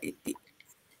said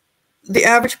the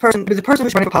average person, the person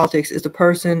who's running for politics is the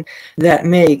person that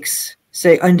makes,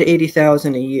 say, under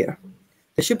 $80,000 a year.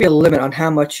 There should be a limit on how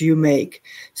much you make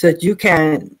so that you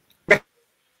can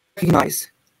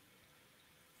recognize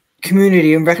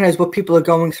community and recognize what people are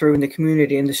going through in the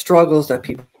community and the struggles that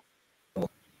people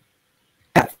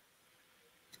have.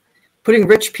 Putting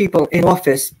rich people in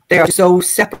office, they are so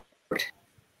separate.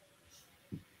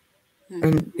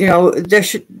 And, you know, there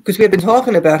should, because we have been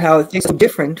talking about how things are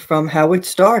different from how it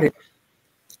started.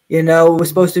 You know, it was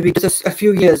supposed to be just a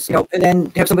few years, you know, and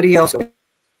then have somebody else. It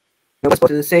was supposed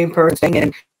to be the same person staying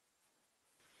in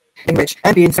rich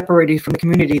and being separated from the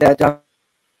community that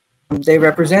they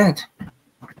represent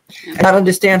and not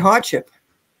understand hardship.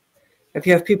 If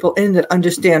you have people in that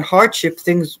understand hardship,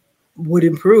 things would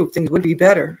improve. Things would be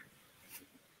better.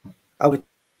 I would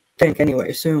think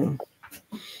anyway, soon.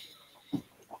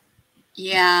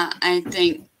 Yeah, I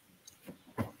think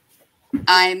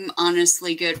I'm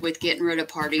honestly good with getting rid of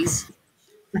parties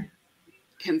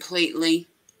completely.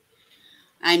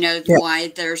 I know why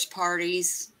there's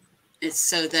parties. It's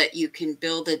so that you can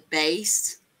build a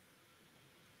base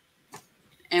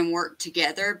and work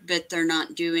together, but they're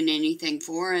not doing anything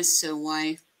for us. So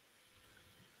why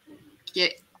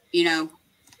get, you know,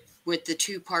 with the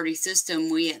two-party system,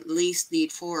 we at least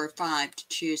need 4 or 5 to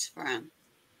choose from.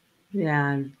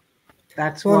 Yeah,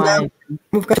 that's why.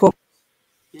 We've got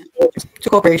two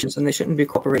corporations, and they shouldn't be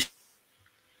corporations.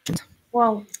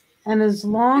 Well, and as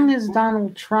long as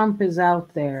Donald Trump is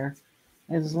out there,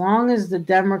 as long as the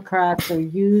Democrats are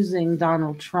using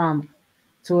Donald Trump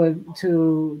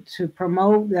to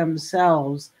promote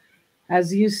themselves,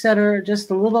 as you said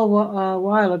just a little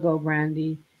while ago,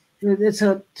 Brandy, it's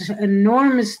an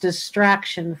enormous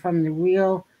distraction from the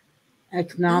real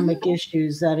economic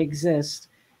issues that exist.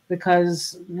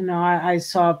 Because, you know, I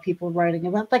saw people writing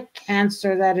about the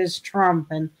cancer that is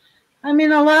Trump. And I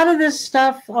mean, a lot of this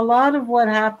stuff, a lot of what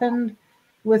happened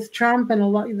with Trump,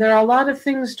 and there are a lot of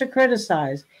things to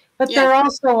criticize. But there are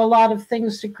also a lot of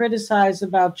things to criticize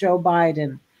about Joe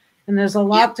Biden. And there's a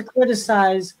lot to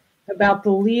criticize about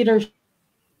the leadership,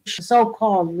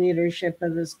 so-called leadership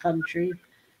of this country,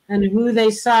 and who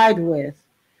they side with,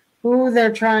 who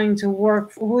they're trying to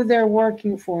work for, who they're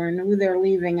working for, and who they're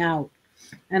leaving out.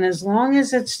 And as long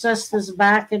as it's just this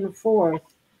back and forth,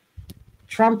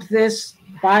 Trump this,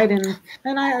 Biden,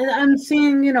 and I'm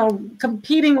seeing, you know,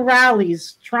 competing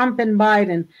rallies, Trump and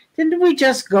Biden. Didn't we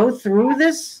just go through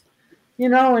this, you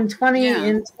know, in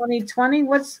 2020?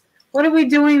 What are we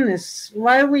doing this?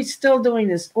 Why are we still doing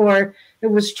this? Or it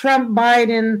was Trump,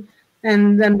 Biden,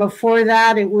 and then before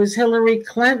that it was Hillary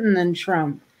Clinton and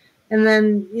Trump. And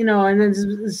then, you know, and then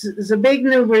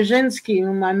Zbigniew Brzezinski,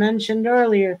 whom I mentioned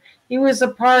earlier, he was a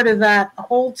part of that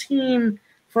whole team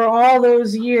for all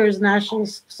those years,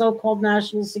 so-called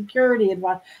national security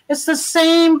advisor. It's the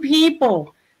same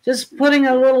people, just putting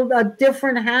a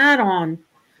different hat on,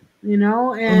 you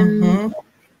know, and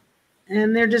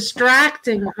they're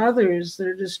distracting others.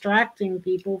 They're distracting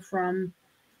people from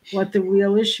what the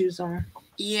real issues are.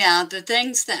 Yeah, the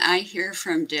things that I hear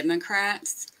from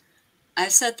Democrats,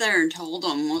 I've sat there and told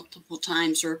them multiple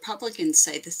times, Republicans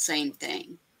say the same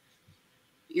thing.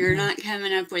 You're not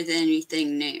coming up with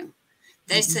anything new.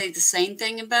 They say the same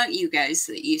thing about you guys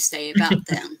that you say about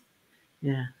them.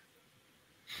 Yeah.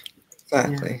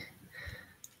 Exactly.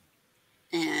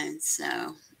 And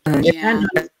so, yeah. And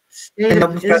the state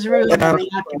of Israel and the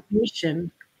occupation,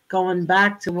 going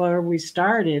back to where we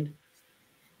started,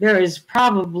 there is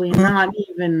probably not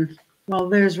even, well,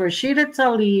 there's Rashida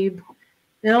Tlaib,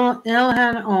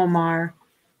 Ilhan Omar,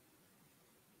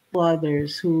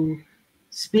 others who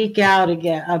speak out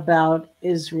again about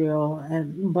Israel,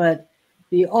 but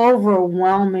the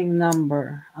overwhelming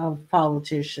number of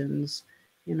politicians,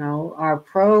 you know, are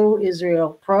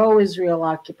pro-Israel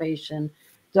occupation,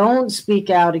 don't speak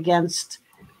out against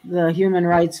the human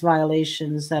rights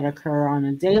violations that occur on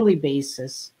a daily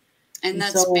basis. And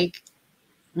that's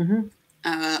I'm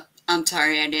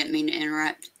sorry, I didn't mean to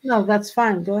interrupt. No, that's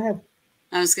fine. Go ahead.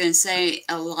 I was going to say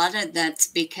a lot of that's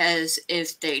because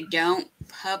if they don't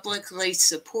publicly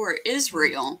support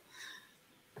Israel,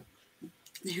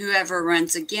 whoever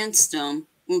runs against them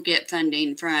will get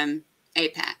funding from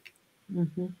AIPAC.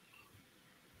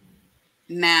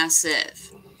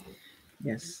 Massive.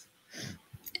 Yes.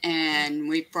 And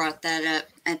we brought that up,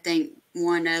 I think,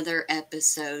 one other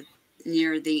episode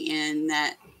near the end,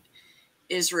 that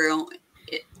Israel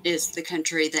is the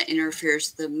country that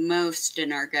interferes the most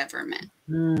in our government.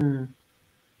 More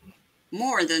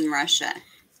than Russia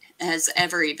has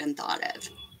ever even thought of.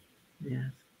 Yeah.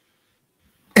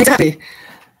 Exactly.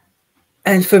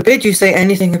 And forbid you say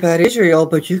anything about Israel,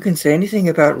 but you can say anything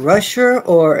about Russia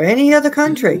or any other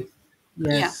country.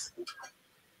 Yes. Yeah.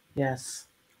 Yes.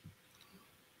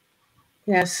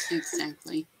 Yes.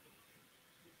 Exactly.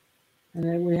 And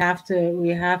then we have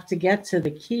to get to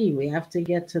the key. We have to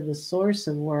get to the source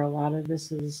of where a lot of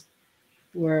this is,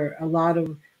 where a lot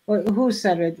of, who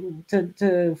said it?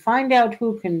 To find out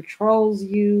who controls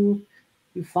you,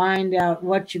 you find out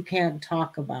what you can't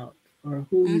talk about or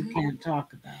who you can't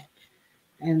talk about.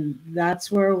 And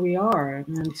that's where we are.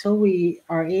 And until we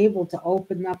are able to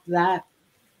open up that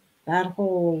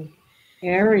whole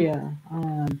area,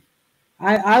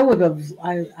 I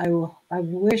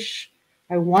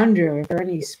wonder if there are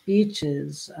any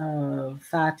speeches of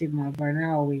Fatima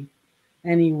Bernawi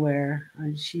anywhere.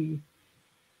 And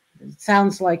it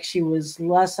sounds like she was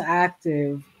less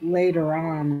active later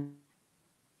on.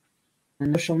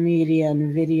 And social media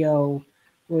and video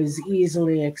was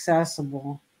easily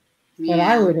accessible. But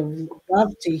I would have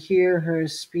loved to hear her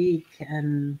speak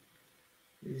and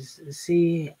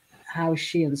see how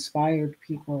she inspired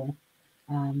people.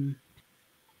 I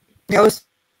was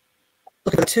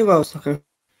looking too. I was looking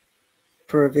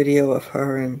for a video of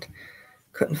her and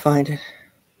couldn't find it.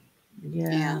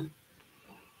 Yeah.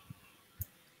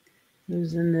 It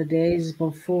was in the days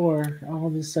before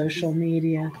all the social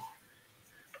media.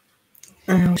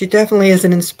 She definitely is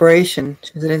an inspiration.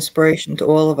 She's an inspiration to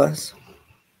all of us.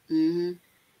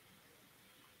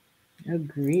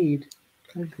 Agreed.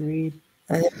 We're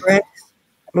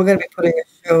going to be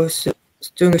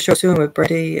doing a show soon with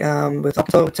Brandy, with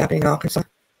Arkansas, what's happening in Arkansas,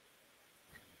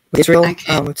 with Israel,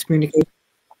 with communication.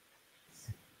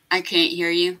 I can't hear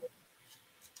you.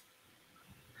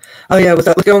 Oh yeah, what's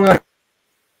going on in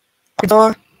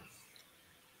Arkansas?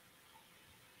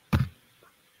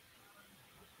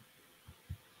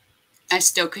 I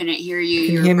still couldn't hear you.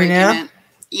 Can you hear me now?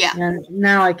 Yeah. And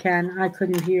now I can. I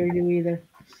couldn't hear you either.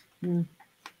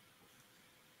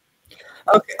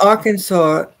 Okay,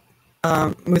 Arkansas,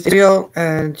 with Israel,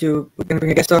 and we're going to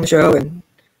bring a guest on the show and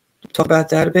talk about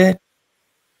that a bit.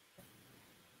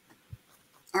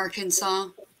 Arkansas.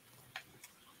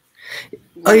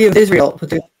 Oh, yeah, with Israel.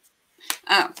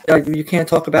 Oh. You can't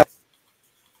talk about.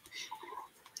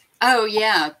 Oh,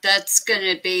 yeah, that's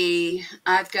going to be,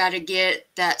 I've got to get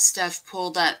that stuff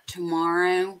pulled up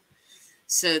tomorrow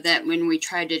so that when we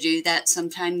try to do that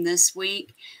sometime this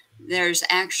week, there's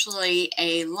actually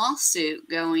a lawsuit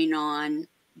going on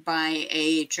by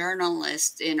a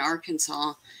journalist in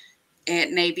Arkansas.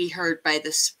 It may be heard by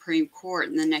the Supreme Court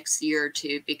in the next year or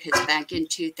two, because back in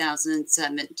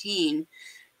 2017,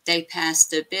 they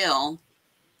passed a bill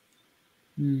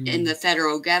in the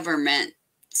federal government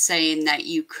saying that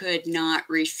you could not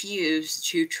refuse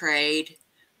to trade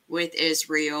with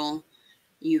Israel.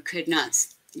 You could not,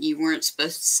 you weren't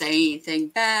supposed to say anything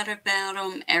bad about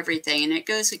them, everything. And it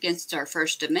goes against our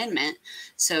First Amendment.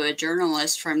 So a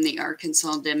journalist from the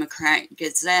Arkansas Democrat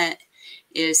Gazette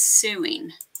is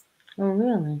suing. Oh,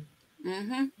 really?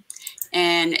 Mm-hmm.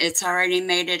 And it's already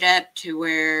made it up to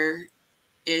where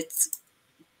it's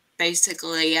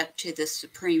basically up to the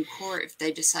Supreme Court if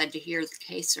they decide to hear the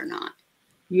case or not.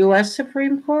 U.S.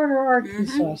 Supreme Court or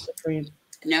Arkansas Supreme?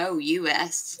 No,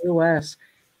 U.S. U.S.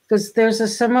 Because there's a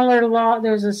similar law.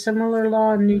 There's a similar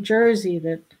law in New Jersey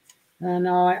that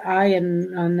I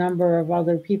and a number of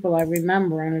other people I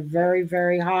remember on a very,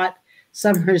 very hot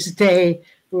summer's day,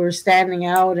 we were standing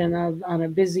out on a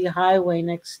busy highway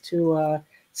next to a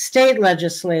state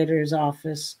legislator's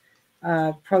office,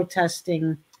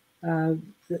 protesting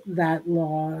that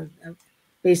law,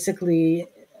 basically.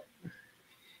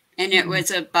 And it was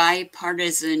a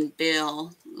bipartisan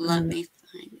bill. Let me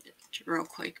find it real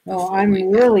quick. Oh, I'm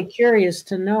really curious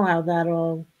to know how that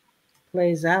all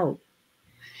plays out.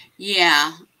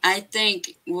 Yeah, I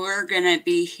think we're going to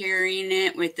be hearing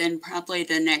it within probably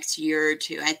the next year or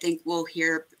two. I think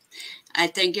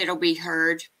it'll be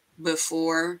heard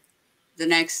before the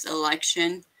next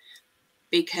election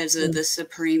because of the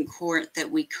Supreme Court that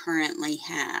we currently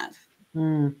have.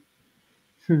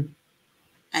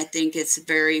 I think it's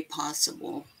very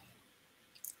possible.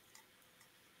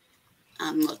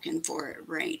 I'm looking for it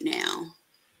right now.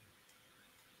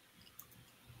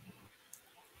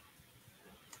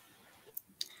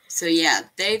 So yeah,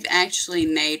 they've actually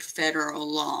made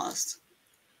federal laws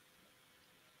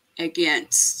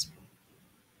against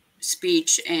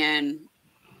speech and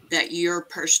that your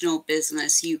personal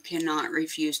business, you cannot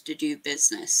refuse to do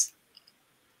business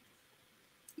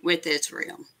with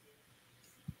Israel.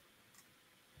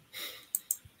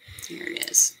 Here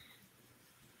it is.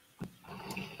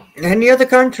 Any other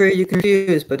country you can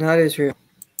refuse, but not Israel.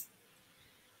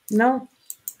 No.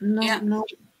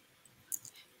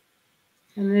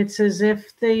 And it's as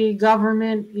if the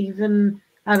government, even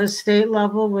at a state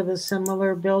level with a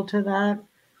similar bill to that,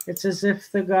 it's as if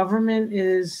the government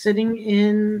is sitting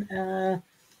in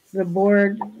the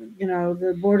board,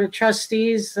 the board of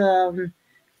trustees, the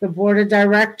board of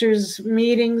directors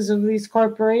meetings of these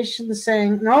corporations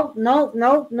saying,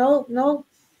 no.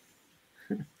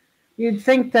 You'd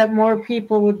think that more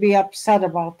people would be upset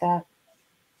about that.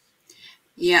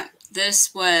 Yeah,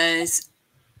 this was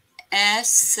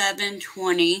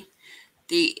S-720,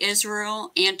 the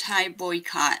Israel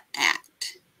Anti-Boycott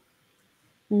Act.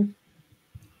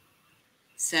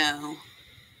 So,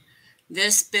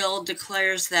 this bill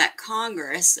declares that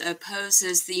Congress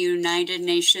opposes the United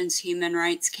Nations Human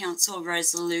Rights Council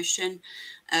resolution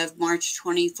of March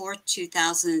 24,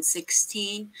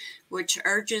 2016, which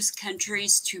urges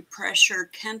countries to pressure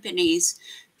companies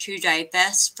to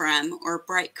divest from or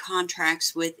break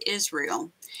contracts with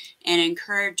Israel, and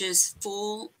encourages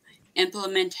full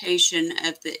implementation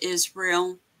of the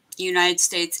United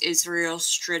States-Israel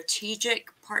Strategic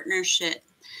Partnership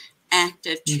Act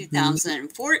of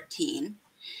 2014,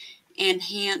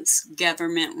 enhance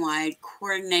government-wide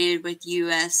coordinated with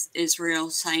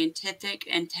U.S.-Israel scientific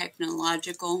and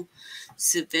technological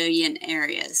civilian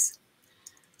areas.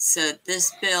 So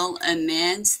this bill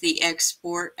amends the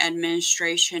Export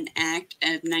Administration Act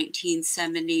of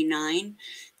 1979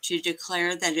 to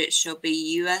declare that it shall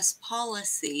be U.S.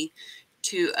 policy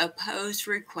to oppose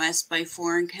requests by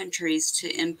foreign countries to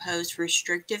impose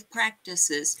restrictive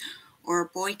practices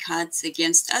or boycotts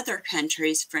against other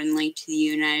countries friendly to the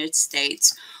United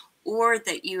States, or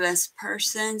that U.S.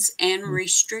 persons and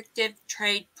restrictive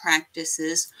trade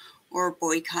practices or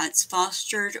boycotts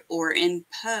fostered or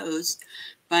imposed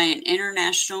by an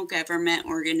international government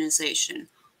organization,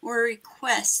 or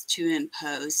requests to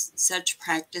impose such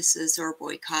practices or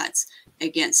boycotts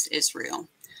against Israel.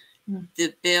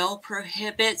 The bill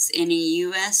prohibits any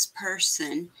U.S.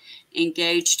 person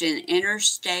engaged in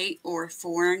interstate or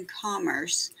foreign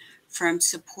commerce from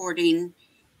supporting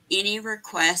any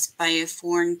request by a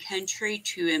foreign country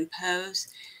to impose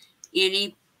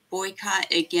any boycott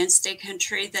against a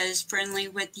country that is friendly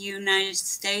with the United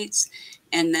States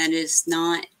and that is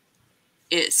not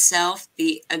itself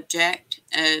the object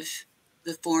of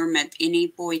the form of any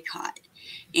boycott.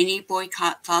 Any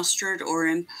boycott fostered or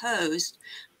imposed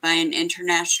by an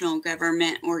international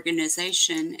government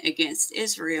organization against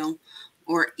Israel,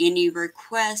 or any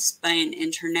request by an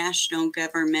international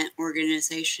government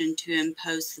organization to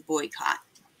impose the boycott.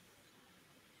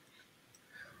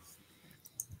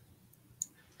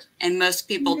 And most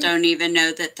people don't even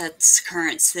know that that's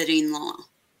current sitting law.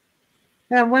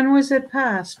 Now, when was it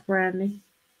passed, Brandy?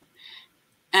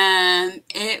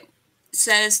 It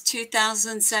says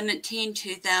 2017,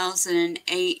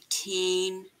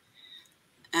 2018.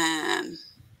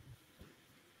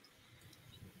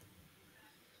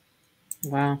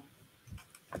 Wow.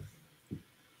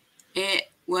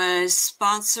 It was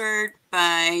sponsored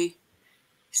by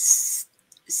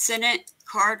Senate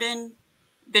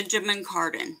Benjamin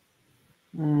Cardin,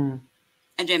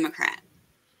 a Democrat.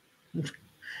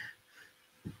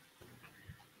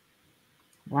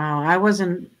 Wow, I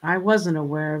wasn't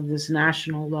aware of this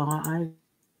national law.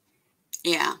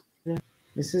 Yeah.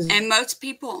 And most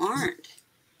people aren't.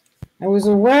 I was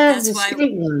aware That's of the why,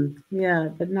 state one, yeah,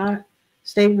 but not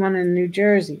state one in New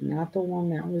Jersey, not the one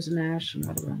that was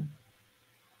national.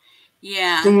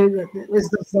 yeah. Is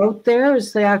the vote there?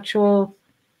 Is the actual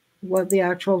what the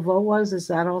actual vote was? Is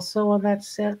that also on that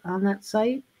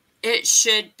site? It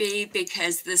should be,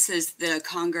 because this is the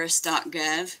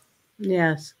Congress.gov.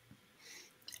 Yes.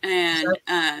 And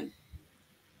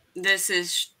this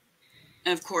is,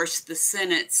 of course, the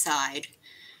Senate side.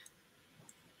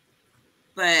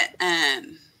 But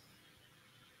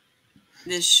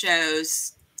this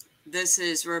shows this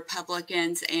is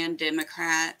Republicans and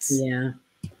Democrats. Yeah.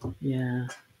 Yeah.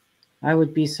 I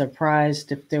would be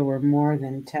surprised if there were more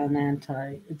than 10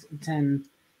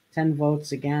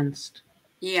 votes against.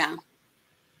 Yeah.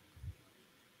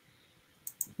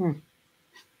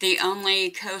 The only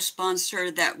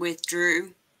co-sponsor that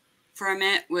withdrew from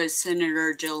it was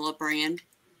Senator Gillibrand.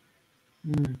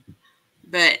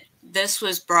 But this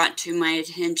was brought to my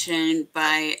attention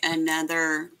by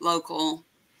another local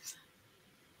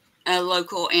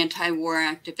anti-war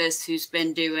activist who's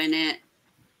been doing it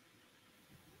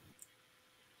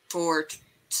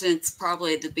since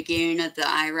probably the beginning of the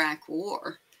Iraq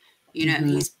War. You know,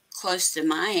 he's close to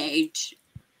my age,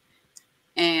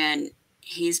 and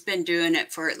he's been doing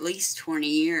it for at least 20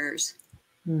 years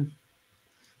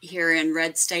here in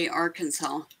Red State,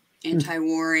 Arkansas.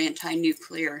 Anti-war,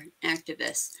 anti-nuclear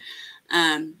activist.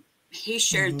 He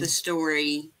shared the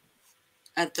story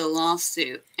of the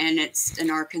lawsuit, and it's an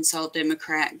Arkansas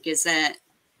Democrat Gazette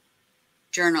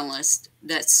journalist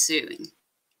that's suing.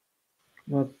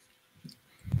 Well,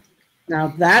 now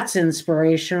that's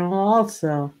inspirational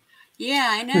also. Yeah,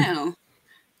 I know.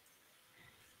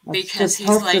 Because he's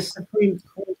hope like, the Supreme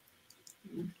Court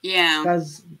yeah,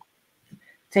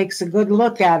 takes a good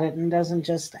look at it and doesn't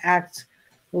just act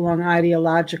along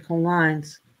ideological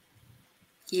lines.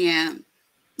 Yeah,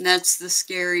 that's the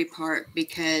scary part,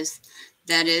 because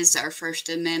that is our First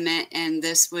Amendment, and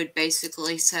this would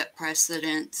basically set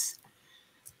precedents.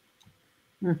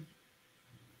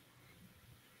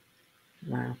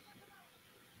 Wow.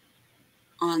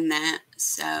 On that,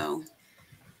 so.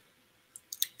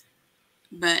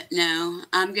 But no,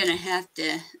 I'm going to have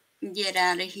to get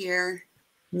out of here.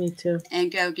 Me too.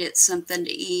 And go get something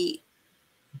to eat.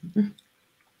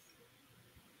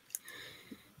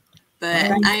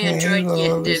 But I enjoyed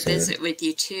getting to visit with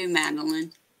you too,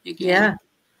 Madelyn. Again.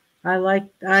 Yeah,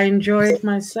 I enjoyed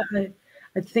myself. I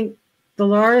think,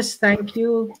 Dolores, thank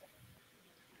you.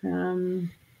 And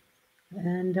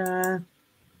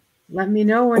let me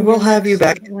know when we'll have you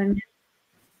back.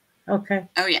 Okay.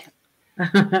 Oh yeah.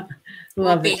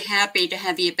 We'll be happy to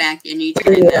have you back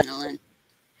anytime, Madelyn.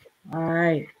 All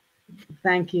right.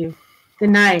 Thank you. Good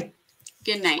night.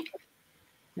 Good night.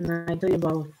 Good night to you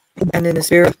both. And in the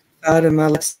spirit of God and my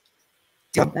let's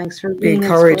thanks for be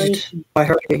encouraged by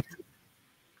her. Okay.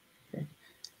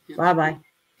 Bye-bye.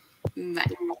 Bye.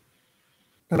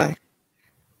 Bye-bye.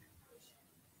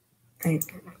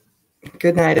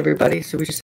 Good night, everybody. So we just